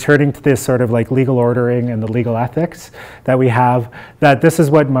returning to this sort of like legal ordering and the legal ethics that we have, that this is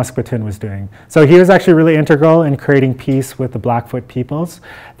what Musqueton was doing. So he was actually really integral in creating peace with the Blackfoot peoples.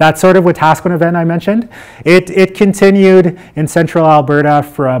 That sort of Witaskewin event I mentioned, it continued in central Alberta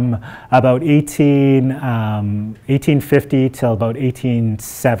from about 1850 till about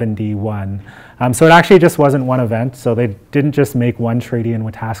 1871. So it actually just wasn't one event, so they didn't just make one treaty in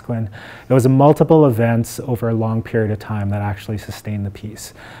Witaskewin. It was multiple events over a long period of time that actually sustained the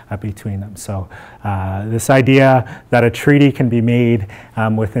peace between them. So this idea that a treaty can be made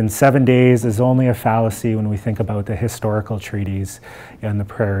within 7 days is only a fallacy when we think about the historical treaties in the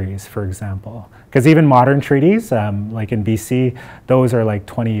prairies, for example. Because even modern treaties, like in BC, those are like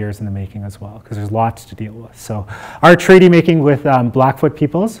 20 years in the making as well, because there's lots to deal with. So our treaty making with Blackfoot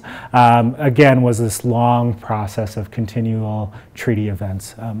peoples, again, was this long process of continual treaty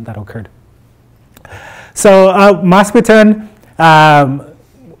events that occurred. So Musqueton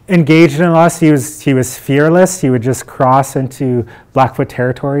engaged in us. He was fearless. He would just cross into Blackfoot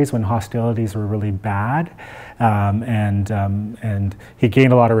territories when hostilities were really bad. And he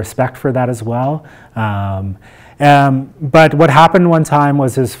gained a lot of respect for that as well. But what happened one time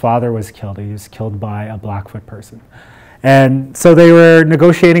was his father was killed. He was killed by a Blackfoot person. And so they were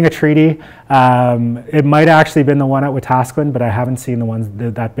negotiating a treaty. It might have actually been the one at Witaskewin, but I haven't seen the ones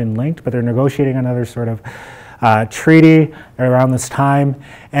that been linked. But they're negotiating another sort of treaty around this time.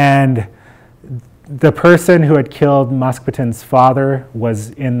 And the person who had killed Musqueton's father was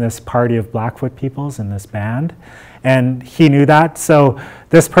in this party of Blackfoot peoples in this band, and he knew that. So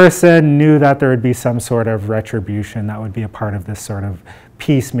this person knew that there would be some sort of retribution that would be a part of this sort of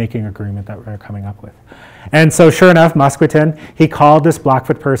peacemaking agreement that we're coming up with. And so sure enough, Musqueton, he called this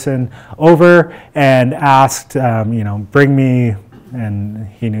Blackfoot person over and asked, bring me, and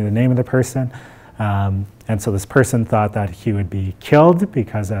he knew the name of the person. And so this person thought that he would be killed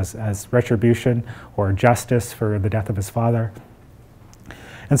because as retribution or justice for the death of his father.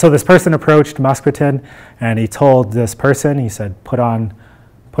 And so this person approached Musqueton and he told this person, he said, put on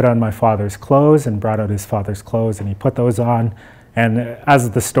my father's clothes, and brought out his father's clothes, and he put those on. And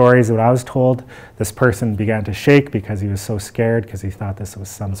as the stories that I was told, this person began to shake because he was so scared, because he thought this was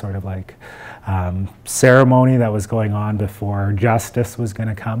some sort of like ceremony that was going on before justice was going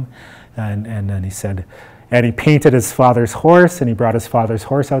to come. And then he said, and he painted his father's horse, and he brought his father's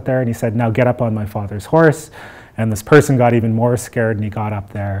horse out there, and he said, now get up on my father's horse. And this person got even more scared, and he got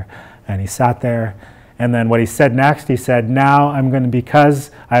up there and he sat there. And then what he said next, he said, now I'm going to,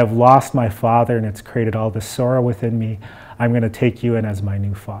 because I have lost my father and it's created all this sorrow within me, I'm going to take you in as my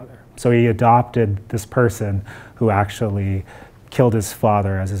new father. So he adopted this person who actually killed his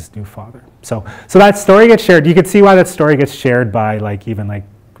father as his new father. So that story gets shared. You can see why that story gets shared by even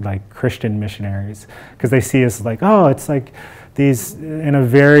Christian missionaries, because they see us like, oh, it's like these, in a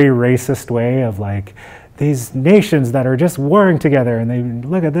very racist way of like, these nations that are just warring together, and they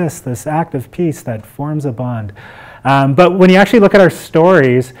look at this act of peace that forms a bond. But when you actually look at our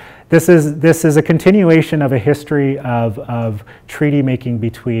stories, this is a continuation of a history of treaty making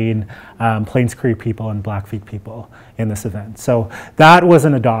between Plains Cree people and Blackfeet people in this event. So that was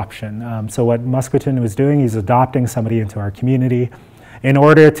an adoption. So what Musqueton was doing, he's adopting somebody into our community in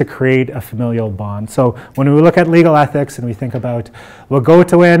order to create a familial bond. So when we look at legal ethics and we think about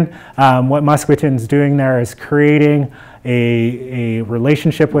Witaskewin, what Musqueton's doing there is creating a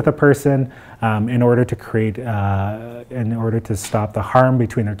relationship with a person in order to create, in order to stop the harm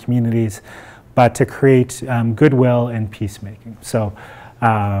between their communities, but to create goodwill and peacemaking. So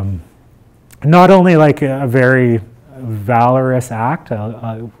not only like a very valorous act,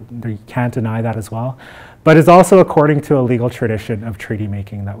 you can't deny that as well, but it's also according to a legal tradition of treaty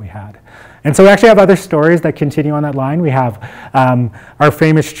making that we had. And so we actually have other stories that continue on that line. We have our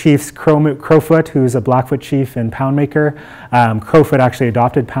famous chiefs, Crowfoot, who's a Blackfoot chief and Poundmaker. Crowfoot actually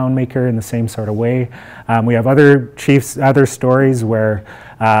adopted Poundmaker in the same sort of way. We have other chiefs, other stories where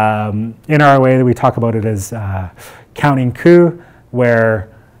in our way that we talk about it as counting coup, where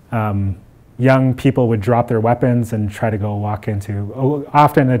young people would drop their weapons and try to go walk into,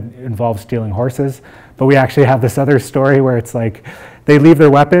 often it involves stealing horses, but we actually have this other story where it's like they leave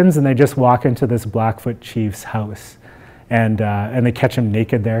their weapons and they just walk into this Blackfoot chief's house. And they catch him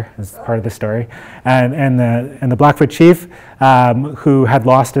naked there as part of the story. And the Blackfoot chief, who had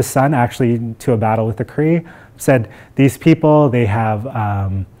lost his son actually to a battle with the Cree, said, "These people, they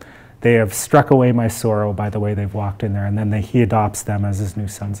have struck away my sorrow by the way they've walked in there." And then he adopts them as his new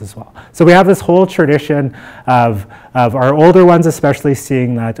sons as well. So we have this whole tradition of our older ones especially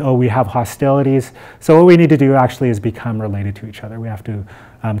seeing that, oh, we have hostilities. So what we need to do actually is become related to each other. We have to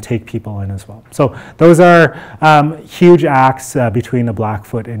take people in as well. So those are huge acts between the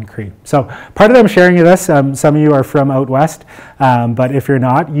Blackfoot and Cree. So part of them sharing this, some of you are from out west, but if you're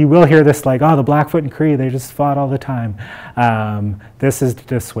not, you will hear this like, oh, the Blackfoot and Cree, they just fought all the time. This is to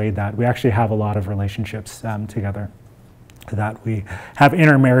dissuade that. We actually have a lot of relationships together, that we have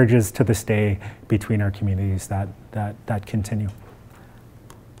intermarriages to this day between our communities that continue.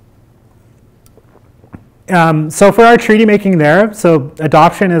 So for our treaty making there, so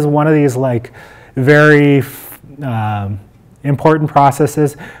adoption is one of these like very important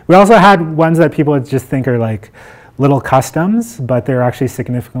processes. We also had ones that people would just think are like little customs, but they're actually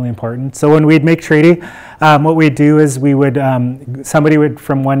significantly important. So when we'd make treaty, what we'd do is we would, somebody would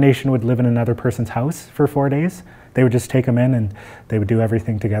from one nation would live in another person's house for 4 days. They would just take them in and they would do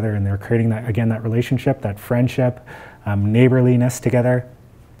everything together, and they're creating that, again, that relationship, that friendship, neighborliness together.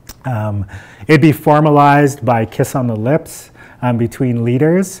 It'd be formalized by kiss on the lips between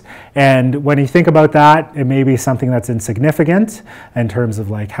leaders. And when you think about that, it may be something that's insignificant in terms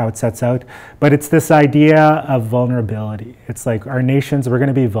of like how it sets out, but it's this idea of vulnerability. It's like our nations, we're going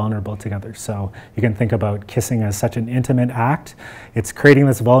to be vulnerable together. So you can think about kissing as such an intimate act. It's creating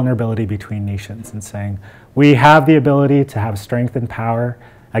this vulnerability between nations and saying, we have the ability to have strength and power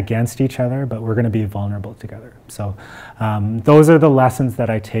against each other, but we're going to be vulnerable together. So those are the lessons that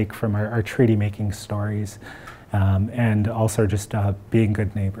I take from our treaty making stories, and also just being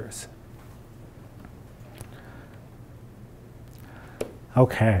good neighbors.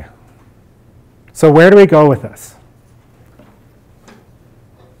 Okay, so where do we go with this?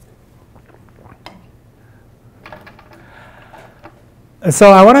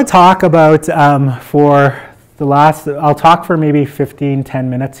 So I want to talk about I'll talk for maybe 10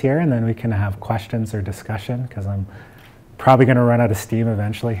 minutes here, and then we can have questions or discussion, because I'm probably going to run out of steam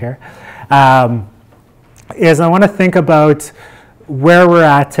eventually here. Is I want to think about where we're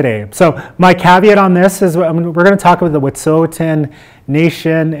at today. So my caveat on this is we're going to talk about the Wet'suwet'en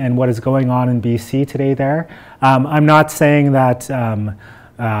Nation and what is going on in BC today there. I'm not saying that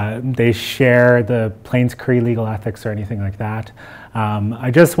they share the Plains Cree legal ethics or anything like that.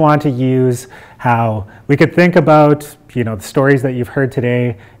 I just want to use how we could think about, the stories that you've heard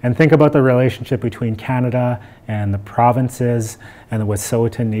today, and think about the relationship between Canada and the provinces and the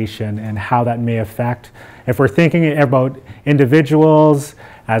Wet'suwet'en Nation, and how that may affect, if we're thinking about individuals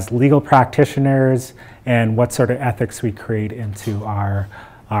as legal practitioners, and what sort of ethics we create into our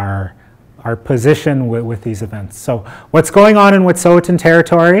position with these events. So what's going on in Wet'suwet'en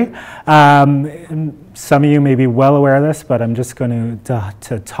territory, some of you may be well aware of this, but I'm just going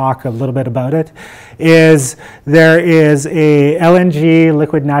to talk a little bit about it, is there is a LNG,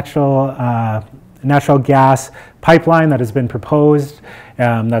 liquid natural gas pipeline that has been proposed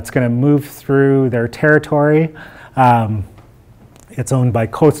that's going to move through their territory. It's owned by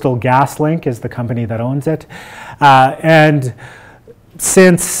Coastal GasLink is the company that owns it. And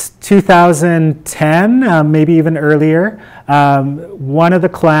since 2010, maybe even earlier, one of the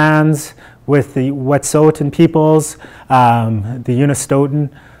clans with the Wet'suwet'en peoples, the Unistoten,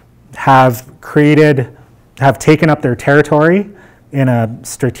 have taken up their territory in a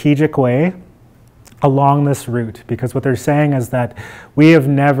strategic way along this route, because what they're saying is that we have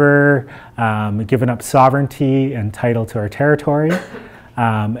never given up sovereignty and title to our territory,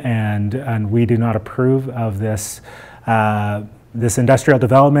 and we do not approve of this this industrial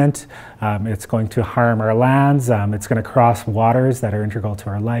development. It's going to harm our lands. It's going to cross waters that are integral to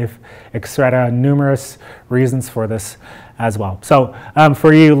our life, etc. Numerous reasons for this as well. So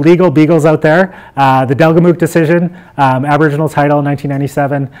for you legal beagles out there, the Delgamuukw decision, Aboriginal title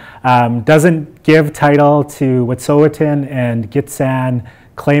 1997, doesn't give title to Wet'suwet'en and Gitxsan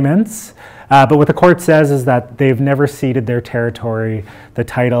claimants. But what the court says is that they've never ceded their territory. The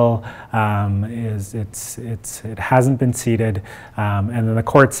title it hasn't been ceded, and then the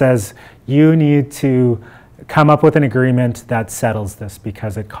court says you need to come up with an agreement that settles this,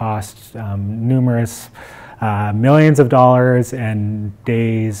 because it costs numerous millions of dollars and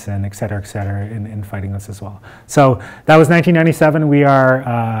days and et cetera, in fighting this as well. So that was 1997. We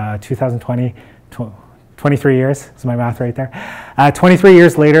are 2020, 23 years, is my math right there? 23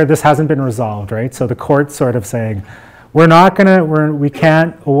 years later, this hasn't been resolved, right? So the court's sort of saying, we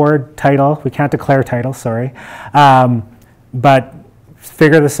can't award title, we can't declare title, sorry, but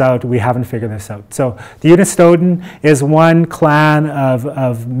figure this out. We haven't figured this out. So the Witaskewin is one clan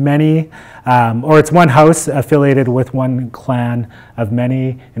of many, or it's one house affiliated with one clan of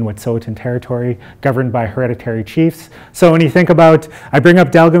many in Wet'suwet'en territory, governed by hereditary chiefs. So when you think about, I bring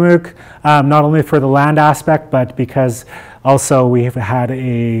up Delgamuukw not only for the land aspect, but because also we have had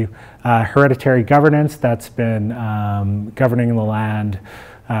a hereditary governance that's been governing the land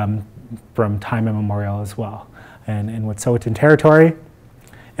from time immemorial as well, and in Wet'suwet'en territory.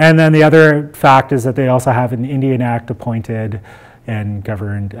 And then the other fact is that they also have an Indian Act appointed and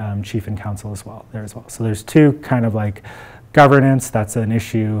governed chief and council as well there as well. So there's two kind of like governance. That's an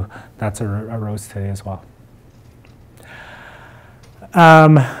issue that's arose today as well.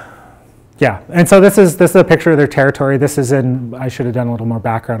 Yeah, and so this is a picture of their territory. This is in, I should have done a little more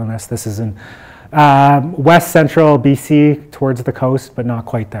background on this. This is in west central BC towards the coast, but not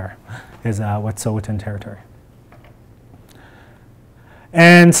quite there, is Wet'suwet'en territory.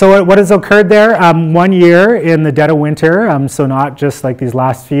 And so what has occurred there? 1 year in the dead of winter, so not just like these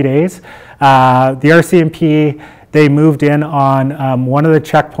last few days. The RCMP, they moved in on one of the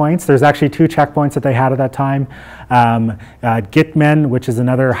checkpoints. There's actually two checkpoints that they had at that time. Gitmen, which is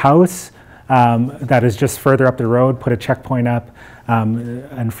another house that is just further up the road, put a checkpoint up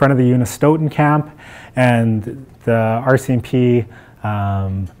in front of the Witaskewin camp. And the RCMP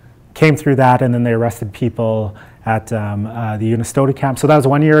came through that, and then they arrested people at the Witaskewin camp. So that was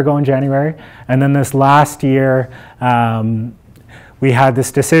 1 year ago in January. And then this last year, we had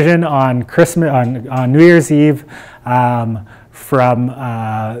this decision on on New Year's Eve from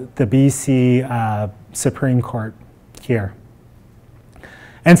the BC Supreme Court here.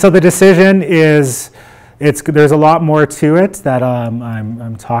 And so the decision is, there's a lot more to it that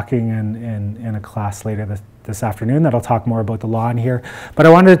I'm talking in a class later this afternoon that I'll talk more about the law in here. But I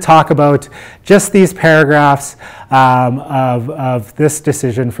wanted to talk about just these paragraphs of this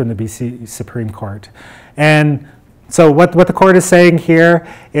decision from the BC Supreme Court. And so what the court is saying here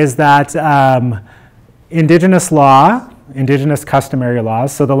is that Indigenous law, Indigenous customary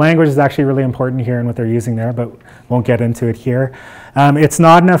laws, so the language is actually really important here in what they're using there, but won't get into it here. It's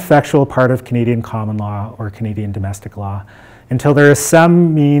not an effectual part of Canadian common law or Canadian domestic law until there is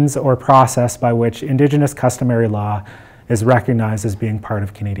some means or process by which Indigenous customary law is recognized as being part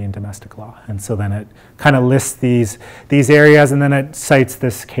of Canadian domestic law. And so then it kind of lists these areas, and then it cites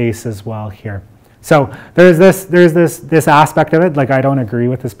this case as well here. So there's this aspect of it. Like, I don't agree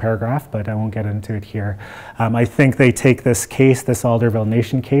with this paragraph, but I won't get into it here. I think they take this case, this Alderville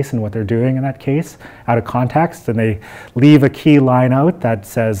Nation case, and what they're doing in that case out of context, and they leave a key line out that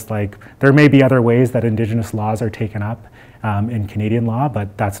says, like, there may be other ways that Indigenous laws are taken up in Canadian law,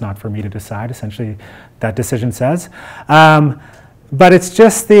 but that's not for me to decide, essentially, that decision says. But it's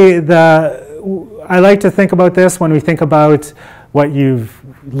just I like to think about this when we think about what you've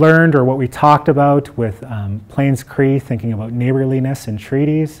learned or what we talked about with Plains Cree, thinking about neighborliness and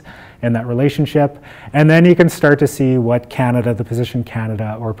treaties and that relationship. And then you can start to see what Canada, the position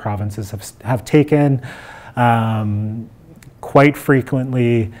Canada or provinces have taken quite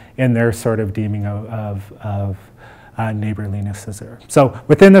frequently in their sort of deeming of neighborliness as there. So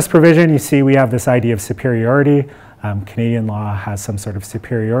within this provision, you see we have this idea of superiority. Canadian law has some sort of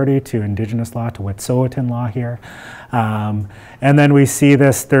superiority to Indigenous law, to Wet'suwet'en law here. And then we see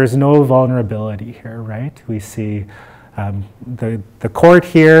this, there's no vulnerability here, right? We see the court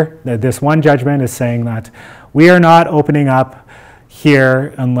here, this one judgment is saying that we are not opening up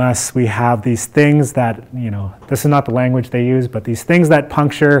here unless we have these things that, this is not the language they use, but these things that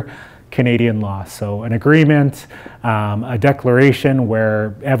puncture Canadian law. So an agreement, a declaration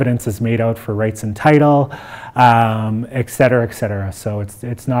where evidence is made out for rights and title, et cetera, et cetera. So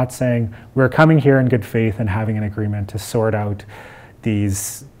it's not saying we're coming here in good faith and having an agreement to sort out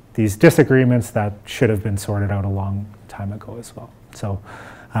these disagreements that should have been sorted out a long time ago as well. So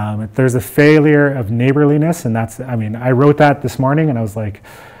there's a failure of neighborliness, and that's, I wrote that this morning and I was like,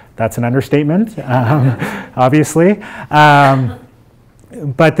 that's an understatement, obviously.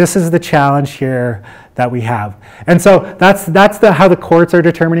 But this is the challenge here that we have. And so that's how the courts are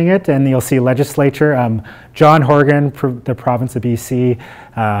determining it, and you'll see legislature. John Horgan, the province of BC,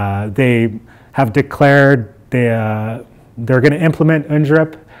 they have declared they're going to implement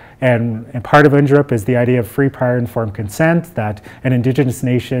UNDRIP And part of UNDRIP is the idea of free, prior, informed consent, that an Indigenous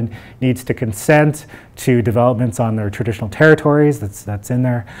nation needs to consent to developments on their traditional territories. That's in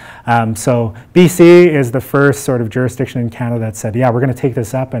there. So BC is the first sort of jurisdiction in Canada that said, yeah, we're going to take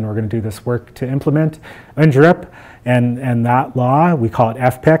this up and we're going to do this work to implement UNDRIP. And that law, we call it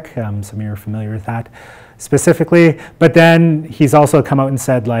FPIC. Some of you are familiar with that specifically. But then he's also come out and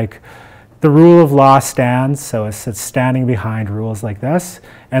said, like, the rule of law stands, so it's standing behind rules like this.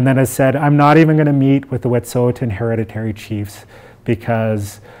 And then it said, I'm not even going to meet with the Wet'suwet'en hereditary chiefs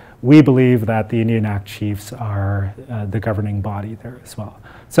because we believe that the Indian Act chiefs are the governing body there as well.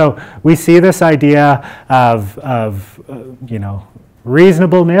 So we see this idea of you know,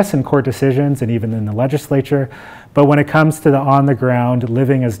 reasonableness in court decisions and even in the legislature. But when it comes to the on the ground,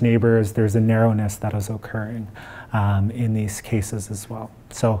 living as neighbors, there's a narrowness that is occurring in these cases as well.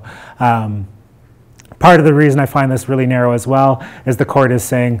 So part of the reason I find this really narrow as well is the court is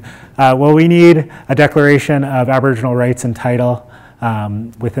saying, well, we need a declaration of Aboriginal rights and title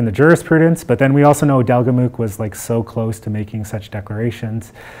within the jurisprudence, but then we also know Delgamuukw was like so close to making such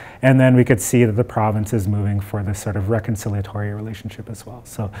declarations. And then we could see that the province is moving for this sort of reconciliatory relationship as well.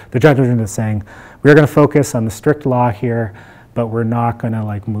 So the judgment is saying, we're going to focus on the strict law here, but we're not going to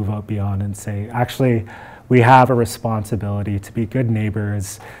like move out beyond and say, actually, we have a responsibility to be good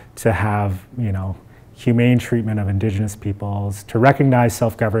neighbors, to have, you know, humane treatment of Indigenous peoples, to recognize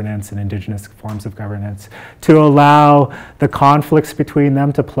self-governance and Indigenous forms of governance, to allow the conflicts between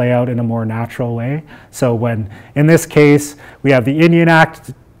them to play out in a more natural way. So when, in this case, we have the Indian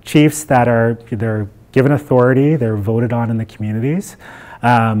Act chiefs that are, they're given authority, they're voted on in the communities,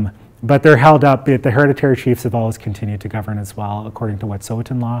 but they're held up, the hereditary chiefs have always continued to govern as well, according to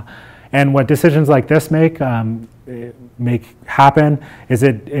Wet'suwet'en law. And what decisions like this make happen is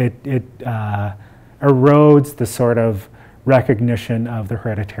it erodes the sort of recognition of the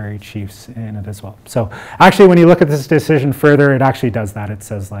hereditary chiefs in it as well. So actually, when you look at this decision further, it actually does that. It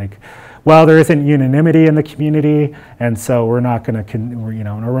says like, well, there isn't unanimity in the community, and so we're not going to, you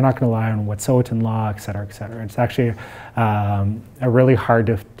know, we're not going to rely on Wet'suwet'en law, et cetera, et cetera. It's actually a really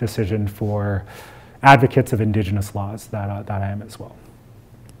hard decision for advocates of Indigenous laws that I am as well.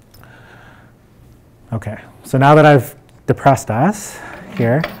 Okay, so now that I've depressed us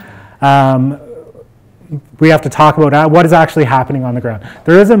here, we have to talk about what is actually happening on the ground.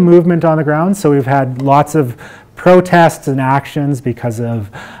 There is a movement on the ground, so we've had lots of protests and actions because of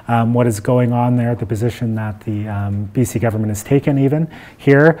what is going on there, the position that the BC government has taken even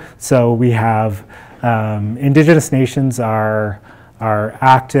here. So we have Indigenous nations are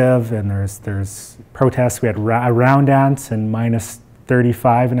active, and there's protests. We had a round dance in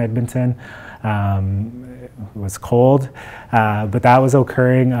 -35 in Edmonton. It was cold, but that was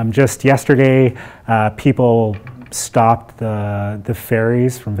occurring. Just yesterday, people stopped the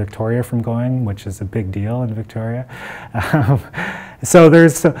ferries from Victoria from going, which is a big deal in Victoria. So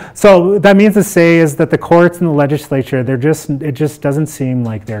that means to say is that the courts and the legislature, it just doesn't seem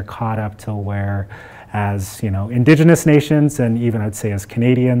like they're caught up to where, as you know, Indigenous nations and even I'd say as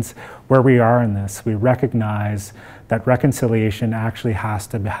Canadians, where we are in this, we recognize that reconciliation actually has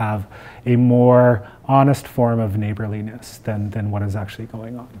to have a more honest form of neighborliness than what is actually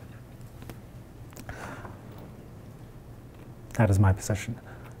going on. That is my position.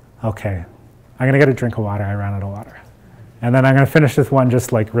 Okay, I'm gonna get a drink of water. I ran out of water. And then I'm gonna finish with one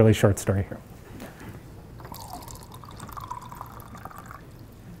just like really short story here.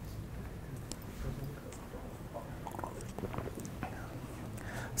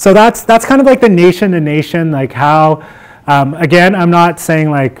 So that's kind of like the nation to nation, like how, again, I'm not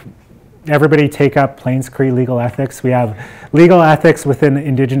saying like everybody take up Plains Cree legal ethics. We have legal ethics within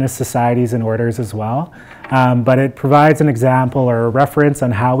Indigenous societies and orders as well, but it provides an example or a reference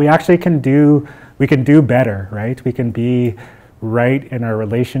on how we actually can do better, right? We can be right in our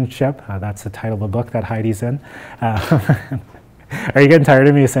relationship. That's the title of the book that Heidi's in. Are you getting tired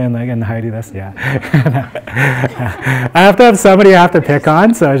of me saying like, and Heidi this? Yeah. I have to have somebody I have to pick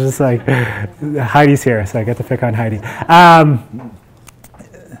on, so I was just like, Heidi's here, so I get to pick on Heidi.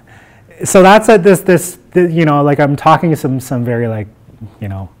 So that's this, you know, like I'm talking to some very like, you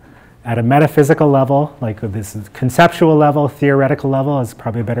know, at a metaphysical level, like this conceptual level, theoretical level is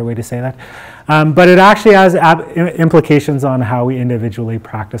probably a better way to say that. But it actually has implications on how we individually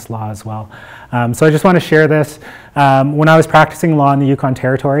practice law as well. So I just want to share this. When I was practicing law in the Yukon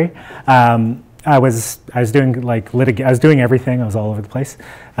Territory, I was doing like I was doing everything. I was all over the place.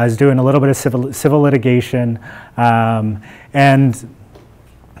 I was doing a little bit of civil litigation, and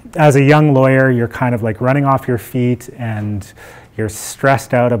as a young lawyer, you're kind of like running off your feet, and you're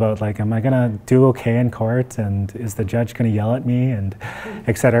stressed out about like, am I gonna do okay in court, and is the judge gonna yell at me, and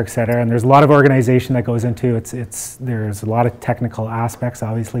et cetera, et cetera. And there's a lot of organization that goes into it. There's a lot of technical aspects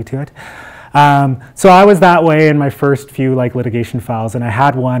obviously to it. So I was that way in my first few like litigation files, and I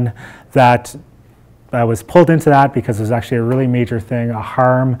had one that I was pulled into that because it was actually a really major thing, a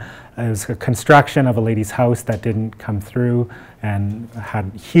harm. It was a construction of a lady's house that didn't come through and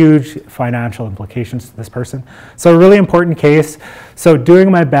had huge financial implications to this person. So a really important case. So doing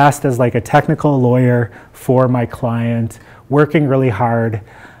my best as like a technical lawyer for my client, working really hard,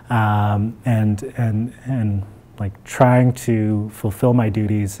 and like trying to fulfill my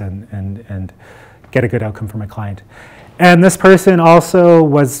duties and get a good outcome for my client. And this person also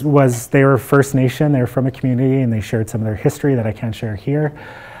they were First Nation, they were from a community, and they shared some of their history that I can't share here.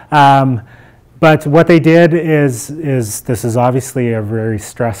 But what they did is this is obviously a very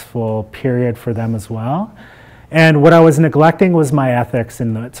stressful period for them as well. And what I was neglecting was my ethics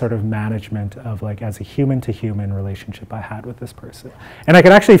in the sort of management of like as a human to human relationship I had with this person. And I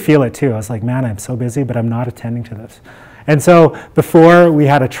could actually feel it too. I was like, man, I'm so busy, but I'm not attending to this. And so before we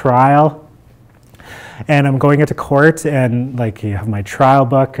had a trial, and I'm going into court, and like you have my trial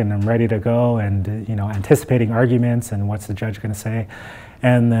book, and I'm ready to go, and you know, anticipating arguments and what's the judge going to say.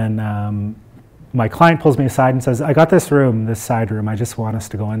 And then my client pulls me aside and says, I got this room, this side room, I just want us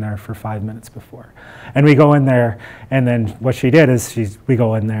to go in there for 5 minutes before. And we go in there, and then what she did is we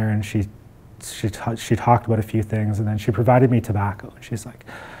go in there, and she talked about a few things, and then she provided me tobacco. And she's like,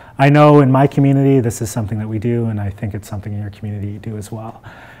 I know in my community this is something that we do, and I think it's something in your community you do as well.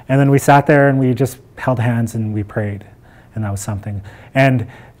 And then we sat there and we just held hands and we prayed, and that was something. And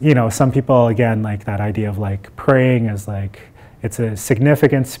you know, some people, again, like that idea of like praying is like, it's a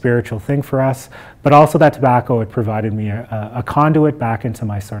significant spiritual thing for us, but also that tobacco, it provided me a conduit back into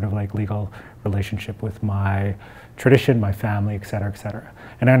my sort of like legal relationship with my tradition, my family, et cetera, et cetera.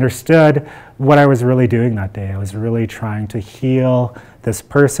 And I understood what I was really doing that day. I was really trying to heal this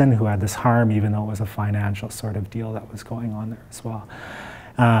person who had this harm, even though it was a financial sort of deal that was going on there as well.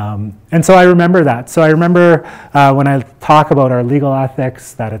 And so I remember that. So I remember when I talk about our legal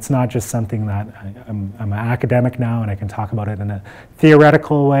ethics, that it's not just something that I'm an academic now and I can talk about it in a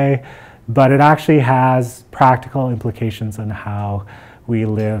theoretical way, but it actually has practical implications on how we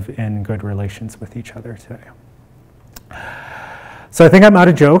live in good relations with each other today. So I think I'm out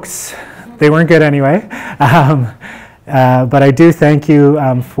of jokes. They weren't good anyway. But I do thank you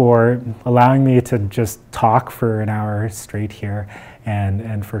for allowing me to just talk for an hour straight here,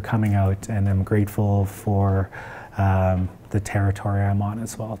 and for coming out, and I'm grateful for the territory I'm on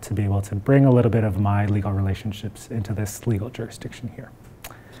as well, to be able to bring a little bit of my legal relationships into this legal jurisdiction here.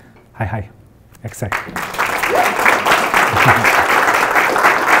 Hi. Excited.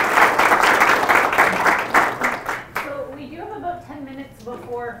 So we do have about 10 minutes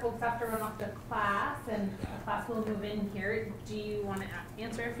before folks have to run off to class, and class will move in here. Do you want to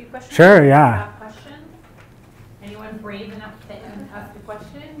answer a few questions? Sure, yeah. Anyone brave enough to ask a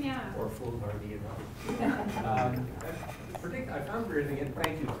question? Yeah. Or foolhardy enough. I found really, and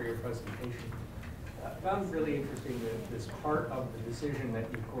thank you for your presentation. I found really interesting this part of the decision that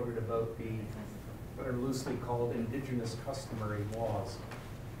you quoted about what are loosely called Indigenous customary laws,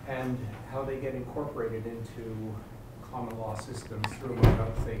 and how they get incorporated into common law systems through, among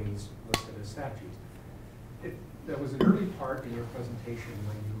other things, listed as statutes. There was an early part in your presentation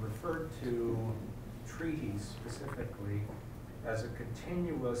when you referred to treaties specifically as a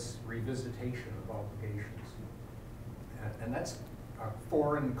continuous revisitation of obligations. And that's a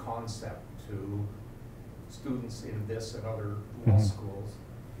foreign concept to students in this and other law schools,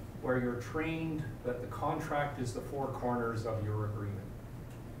 where you're trained that the contract is the four corners of your agreement.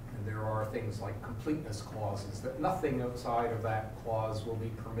 And there are things like completeness clauses, that nothing outside of that clause will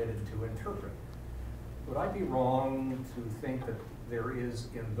be permitted to interpret. Would I be wrong to think that there is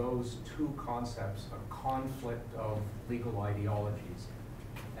in those two concepts a conflict of legal ideologies?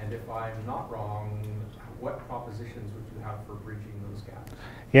 And if I'm not wrong, what propositions would you have for bridging those gaps?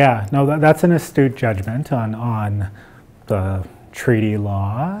 Yeah, no, that's an astute judgment on the treaty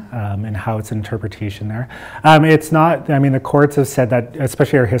law and how its interpretation there. It's not, I mean, the courts have said that,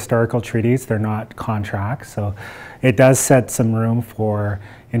 especially our historical treaties, they're not contracts, so it does set some room for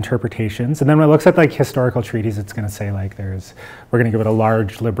interpretations. And then when it looks at like historical treaties, it's going to say like we're going to give it a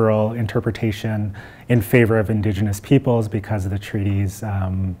large liberal interpretation in favor of Indigenous peoples because of the treaties.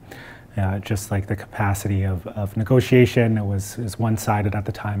 Just like the capacity of negotiation, it was one-sided at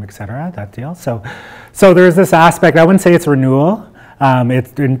the time, et cetera, that deal. So there's this aspect, I wouldn't say it's renewal,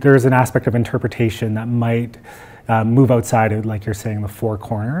 there's an aspect of interpretation that might move outside of, like you're saying, the four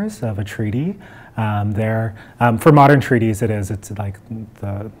corners of a treaty. there. For modern treaties, it's like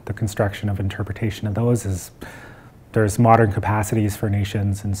the construction of interpretation of those is, there's modern capacities for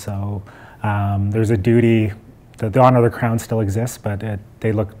nations, and so there's a duty. The honor of the crown still exists, but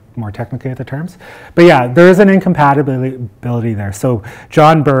they look more technically at the terms. But yeah, there is an incompatibility there. So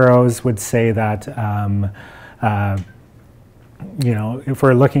John Burroughs would say that, you know, if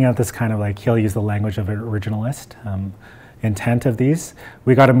we're looking at this kind of like, he'll use the language of an originalist intent of these,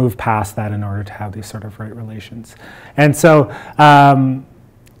 we got to move past that in order to have these sort of right relations. And so,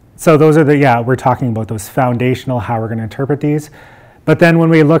 so those are the, yeah, we're talking about those foundational, how we're going to interpret these. But then when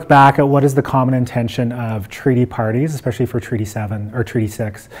we look back at what is the common intention of treaty parties, especially for Treaty 7 or Treaty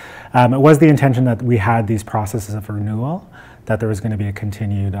 6, it was the intention that we had these processes of renewal, that there was going to be a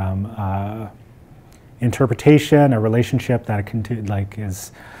continued interpretation, a relationship that like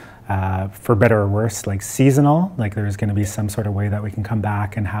is, for better or worse, like seasonal, like there's going to be some sort of way that we can come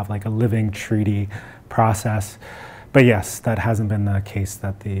back and have like a living treaty process. But yes, that hasn't been the case,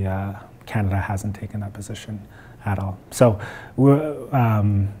 that the Canada hasn't taken that position at all. So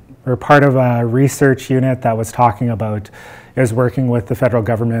we're part of a research unit that was talking about, is working with the federal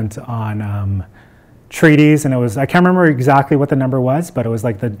government on treaties, and it was, I can't remember exactly what the number was, but it was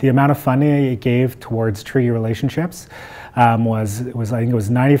like the amount of funding it gave towards treaty relationships was I think it was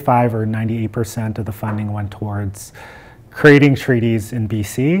 95 or 98% of the funding went towards creating treaties in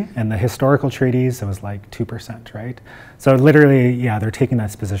BC, and the historical treaties, it was like 2%, right? So literally, yeah, they're taking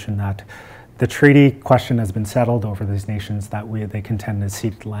this position that the treaty question has been settled over these nations, that they contend to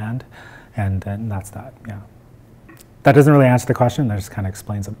cede land, and that's that, yeah. That doesn't really answer the question, that just kind of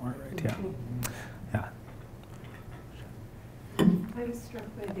explains it more, right, yeah. Yeah. I was struck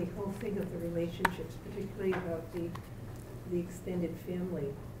by the whole thing of the relationships, particularly about the extended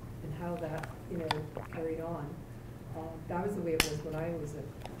family and how that, you know, carried on. That was the way it was when I was a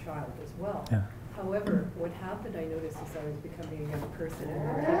child as well. Yeah. However, what happened, I noticed, as I was becoming a young person and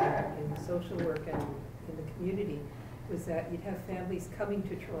working in social work and in the community, was that you'd have families coming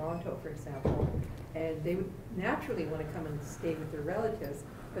to Toronto, for example, and they would naturally want to come and stay with their relatives,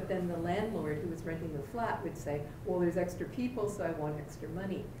 but then the landlord who was renting the flat would say, well, there's extra people, so I want extra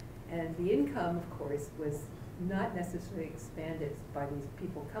money. And the income, of course, was not necessarily expanded by these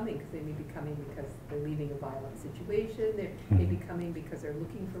people coming, because they may be coming because they're leaving a violent situation, they may be coming because they're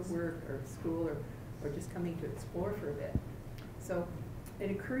looking for work or school, or just coming to explore for a bit. So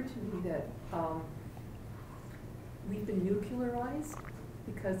it occurred to me that we've been nuclearized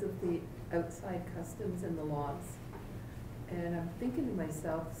because of the outside customs and the laws. And I'm thinking to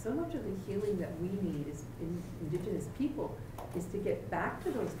myself, so much of the healing that we need as Indigenous people is to get back to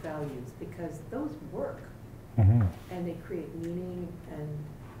those values, because those work. Mm-hmm. And they create meaning and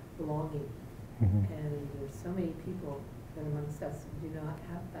belonging. Mm-hmm. And there's so many people that amongst us who do not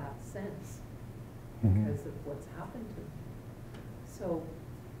have that sense because of what's happened to them. So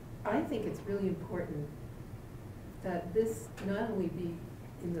I think it's really important that this not only be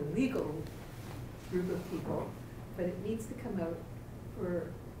in the legal group of people, but it needs to come out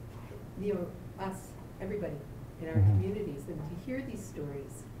for, you know, us, everybody in our communities, and to hear these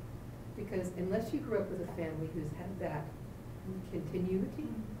stories. Because unless you grew up with a family who's had that continuity,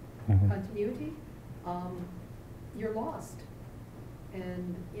 you're lost.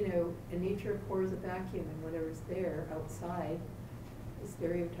 And, you know, and nature pours a vacuum, and whatever's there outside, the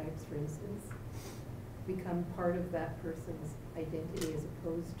stereotypes, for instance, become part of that person's identity as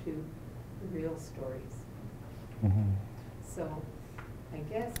opposed to the real stories. So I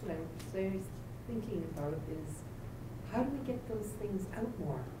guess what I'm thinking about is, how do we get those things out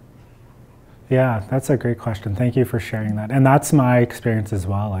more? Yeah, that's a great question. Thank you for sharing that. And that's my experience as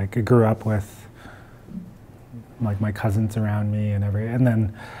well. Like, I grew up with like my cousins around me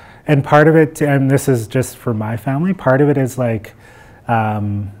and part of it, and this is just for my family, part of it is like, we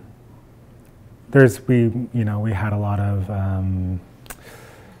had a lot of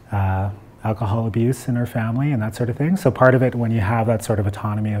alcohol abuse in our family and that sort of thing. So part of it, when you have that sort of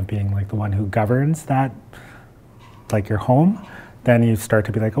autonomy of being like the one who governs that, like your home, then you start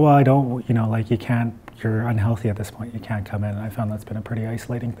to be like, oh, well, I don't, you know, like you can't, you're unhealthy at this point, you can't come in. And I found that's been a pretty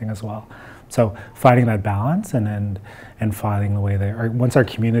isolating thing as well. So finding that balance and finding the way they are, once our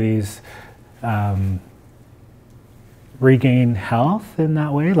communities regain health in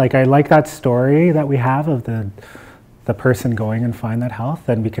that way, like I like that story that we have of the person going and find that health,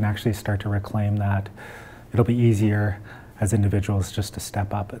 then we can actually start to reclaim that. It'll be easier as individuals just to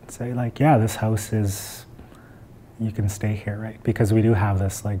step up and say like, yeah, this house is, you can stay here, right? Because we do have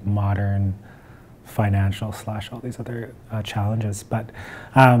this like modern financial / all these other challenges. But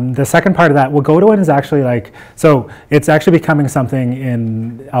the second part of that, Wagotowin is actually like, so it's actually becoming something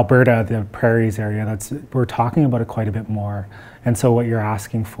in Alberta, the prairies area, we're talking about it quite a bit more. And so what you're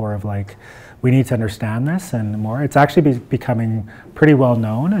asking for of like, we need to understand this and more, it's actually becoming pretty well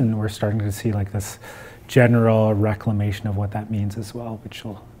known, and we're starting to see like this general reclamation of what that means as well, which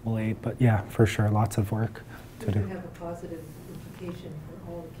will aid. But yeah, for sure, lots of work to do. It can have a positive implication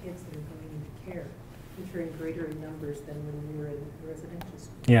for all the kids that are going into care, which are in greater numbers than when we were in residential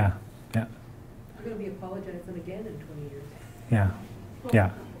school. Yeah, yeah. We're going to be apologizing for them again in 20 years. Yeah, yeah,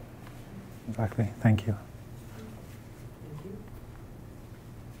 exactly. Thank you. Thank you.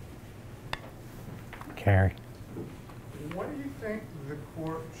 Carrie. What do you think the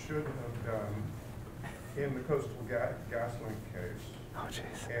court should have done in the Coastal GasLink case? Oh,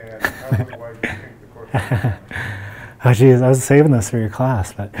 jeez. And how otherwise do you think the court should have done? Oh, jeez, I was saving this for your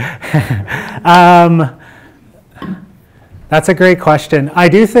class, but that's a great question. I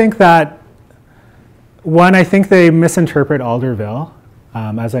do think that, one, I think they misinterpret Alderville.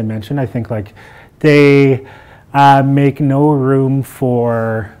 As I mentioned, I think like they make no room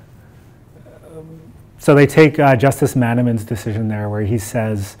for, so they take Justice Manaman's decision there where he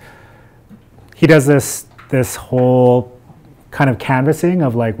says, he does this whole kind of canvassing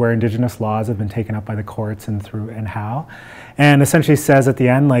of like where Indigenous laws have been taken up by the courts and how, and essentially says at the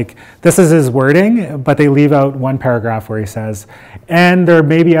end, like, this is his wording, but they leave out one paragraph where he says, and there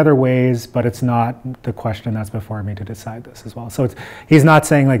may be other ways, but it's not the question that's before me to decide this as well. So he's not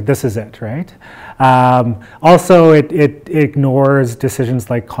saying like, this is it, right? Also, it ignores decisions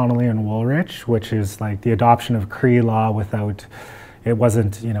like Connolly and Woolrich, which is like the adoption of Cree law without, it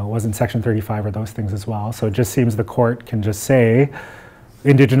wasn't Section 35 or those things as well. So it just seems the court can just say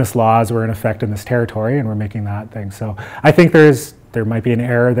Indigenous laws were in effect in this territory and we're making that thing. So I think there might be an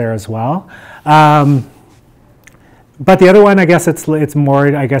error there as well. But the other one, I guess it's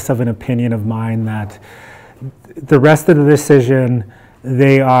more, I guess, of an opinion of mine that the rest of the decision,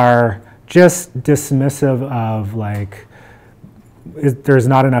 they are just dismissive of like, there's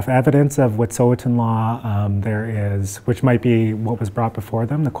not enough evidence of Wet'suwet'en law. There is, which might be what was brought before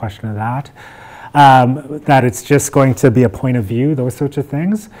them, the question of that. That it's just going to be a point of view, those sorts of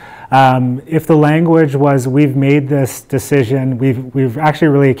things. If the language was, we've made this decision, we've actually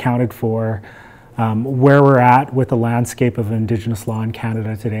really accounted for where we're at with the landscape of Indigenous law in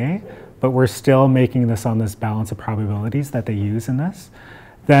Canada today, but we're still making this on this balance of probabilities that they use in this,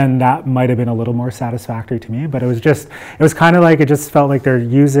 then that might have been a little more satisfactory to me. But it was kind of like, it just felt like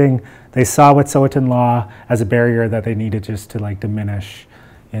they saw Wet'suwet'en law as a barrier that they needed just to like diminish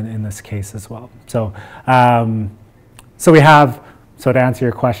in this case as well. So, so to answer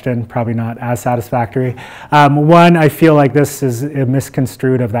your question, probably not as satisfactory. One, I feel like this is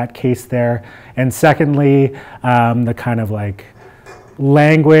misconstrued of that case there. And secondly, the kind of like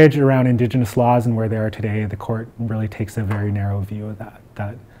language around Indigenous laws and where they are today, the court really takes a very narrow view of that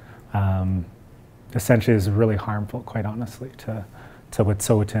essentially is really harmful, quite honestly, to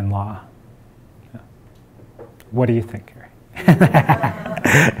Wet'suwet'en law. Yeah. What do you think, Gary?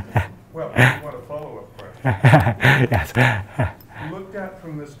 Well, I want a follow-up question. Yes. Looked at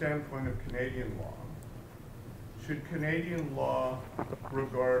from the standpoint of Canadian law, should Canadian law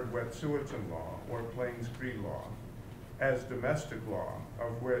regard Wet'suwet'en law or Plains Cree law as domestic law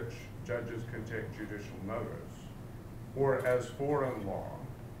of which judges can take judicial notice, or as foreign law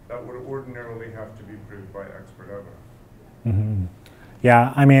that would ordinarily have to be proved by expert evidence? Mm-hmm.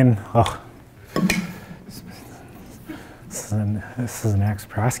 Yeah, I mean, this is an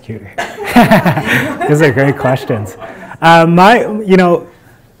ex-prosecutor. These are great questions.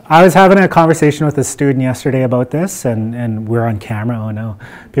 I was having a conversation with a student yesterday about this, and we're on camera. Oh no,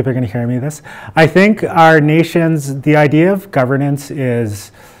 people are going to hear me this. I think our nations, the idea of governance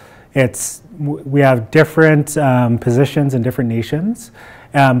is, we have different positions in different nations,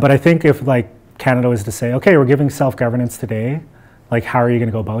 but I think if like Canada was to say, okay, we're giving self-governance today, like how are you going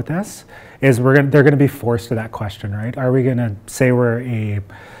to go about this? They're going to be forced to that question, right? Are we going to say we're a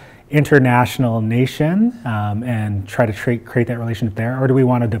international nation and try to create that relationship there, or do we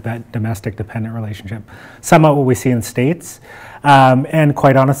want a domestic dependent relationship? Somewhat what we see in the States, and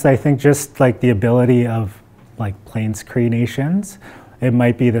quite honestly, I think just like the ability of like Plains Cree nations, it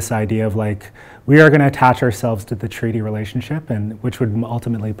might be this idea of like, we are going to attach ourselves to the treaty relationship, and which would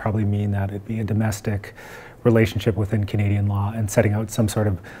ultimately probably mean that it'd be a domestic relationship within Canadian law and setting out some sort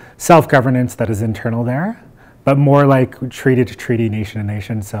of self-governance that is internal there, but more like treaty to treaty, nation to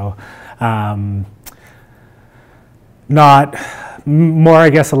nation. So not more, I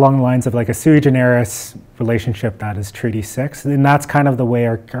guess, along the lines of like a sui generis relationship that is Treaty 6. And that's kind of the way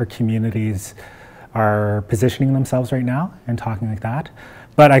our communities are positioning themselves right now and talking like that.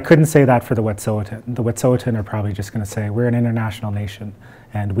 But I couldn't say that for the Wet'suwet'en. The Wet'suwet'en are probably just going to say, we're an international nation,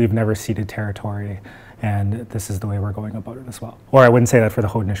 and we've never ceded territory, and this is the way we're going about it as well. Or I wouldn't say that for the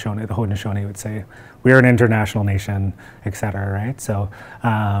Haudenosaunee. The Haudenosaunee would say, we're an international nation, et cetera, right? So,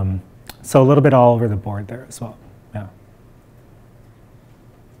 so a little bit all over the board there as well, yeah.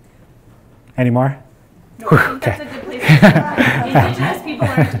 Any more? No, I think that's a good place to start. Indigenous people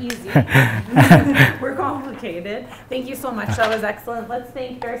aren't easy. We're complicated. Thank you so much. That was excellent. Let's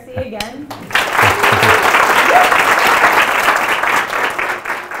thank Darcy again.